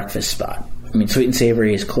is a breakfast spot. I mean, Sweet and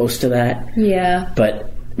Savory is close to that. Yeah.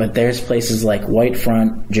 But there's places like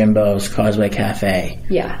Whitefront, Jimbo's, Causeway Cafe.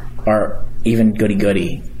 Yeah. Or even Goody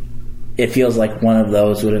Goody. It feels like one of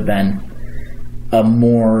those would have been a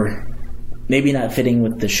more, maybe not fitting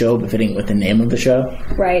with the show, but fitting with the name of the show.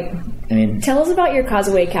 Right. I mean, tell us about your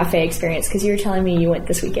Causeway Cafe experience, because you were telling me you went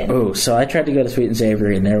this weekend. Oh, so I tried to go to Sweet and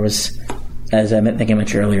Savory, and there was, as I think I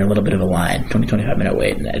mentioned earlier, a little bit of a line, 25 minute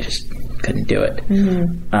wait, and I just couldn't do it.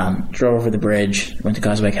 Drove over the bridge, went to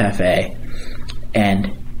Causeway Cafe,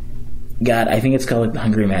 and got, I think it's called like the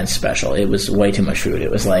Hungry Man's Special. It was way too much food.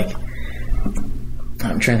 It was like,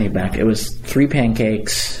 I'm trying to think back. It was 3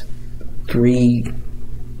 pancakes, 3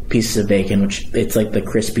 pieces of bacon, which it's like the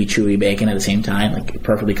crispy, chewy bacon at the same time, like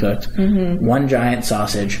perfectly cooked. 1 giant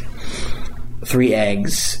sausage, 3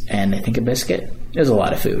 eggs, and I think a biscuit. It was a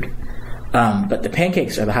lot of food. But the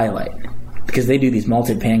pancakes are the highlight because they do these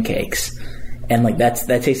malted pancakes, and like that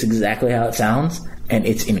tastes exactly how it sounds, and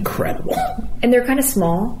it's incredible. And they're kind of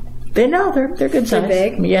small. They're good size. They're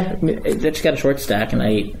big. Yeah, they just got a short stack, and I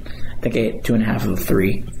ate 2.5 of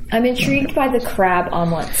 3. I'm intrigued by the crab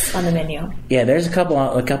omelets on the menu. Yeah, there's a couple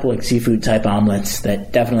like seafood type omelets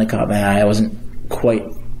that definitely caught my eye. I wasn't quite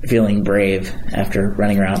feeling brave after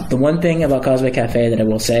running around. The one thing about Causeway Cafe that I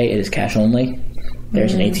will say, it is cash only.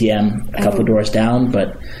 There's an ATM a couple doors down,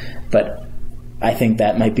 but I think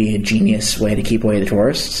that might be a genius way to keep away the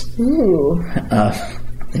tourists. Ooh.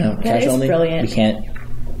 Cash only. Brilliant.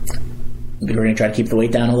 We're going to try to keep the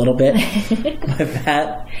weight down a little bit with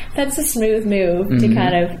that. That's a smooth move to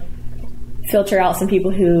kind of filter out some people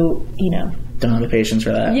who, don't have the patience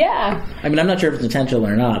for that. Yeah. I mean, I'm not sure if it's intentional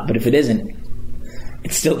or not, but if it isn't,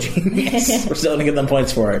 it's still genius. We're still going to give them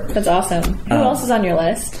points for it. That's awesome. Who else is on your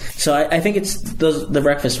list? So I think it's the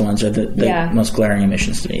breakfast ones are the most glaring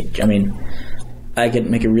omissions to me. I mean, I could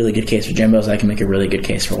make a really good case for Jimbo's. I can make a really good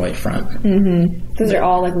case for Whitefront. Those are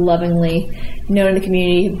all like lovingly known in the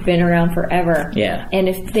community, have been around forever. Yeah. And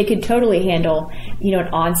if they could totally handle, an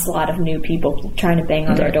onslaught of new people trying to bang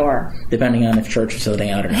on their door. Depending on if church is holding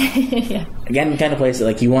out or not. Yeah. Again, the kind of place that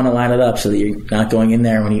like you want to line it up so that you're not going in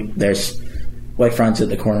there when there's Whitefront's at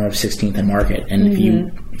the corner of 16th and Market. And if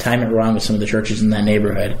you time it wrong with some of the churches in that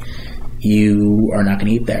neighborhood, you are not going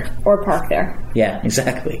to eat there. Or park there. Yeah,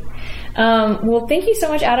 exactly. Well, thank you so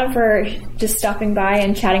much, Adam, for just stopping by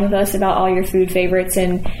and chatting with us about all your food favorites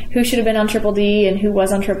and who should have been on Triple D and who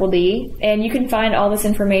was on Triple D. And you can find all this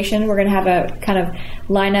information. We're going to have a kind of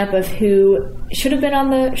lineup of who should have been on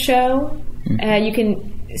the show. You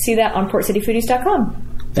can see that on portcityfoodies.com.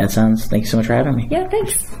 Thanks so much for having me. Yeah,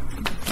 thanks.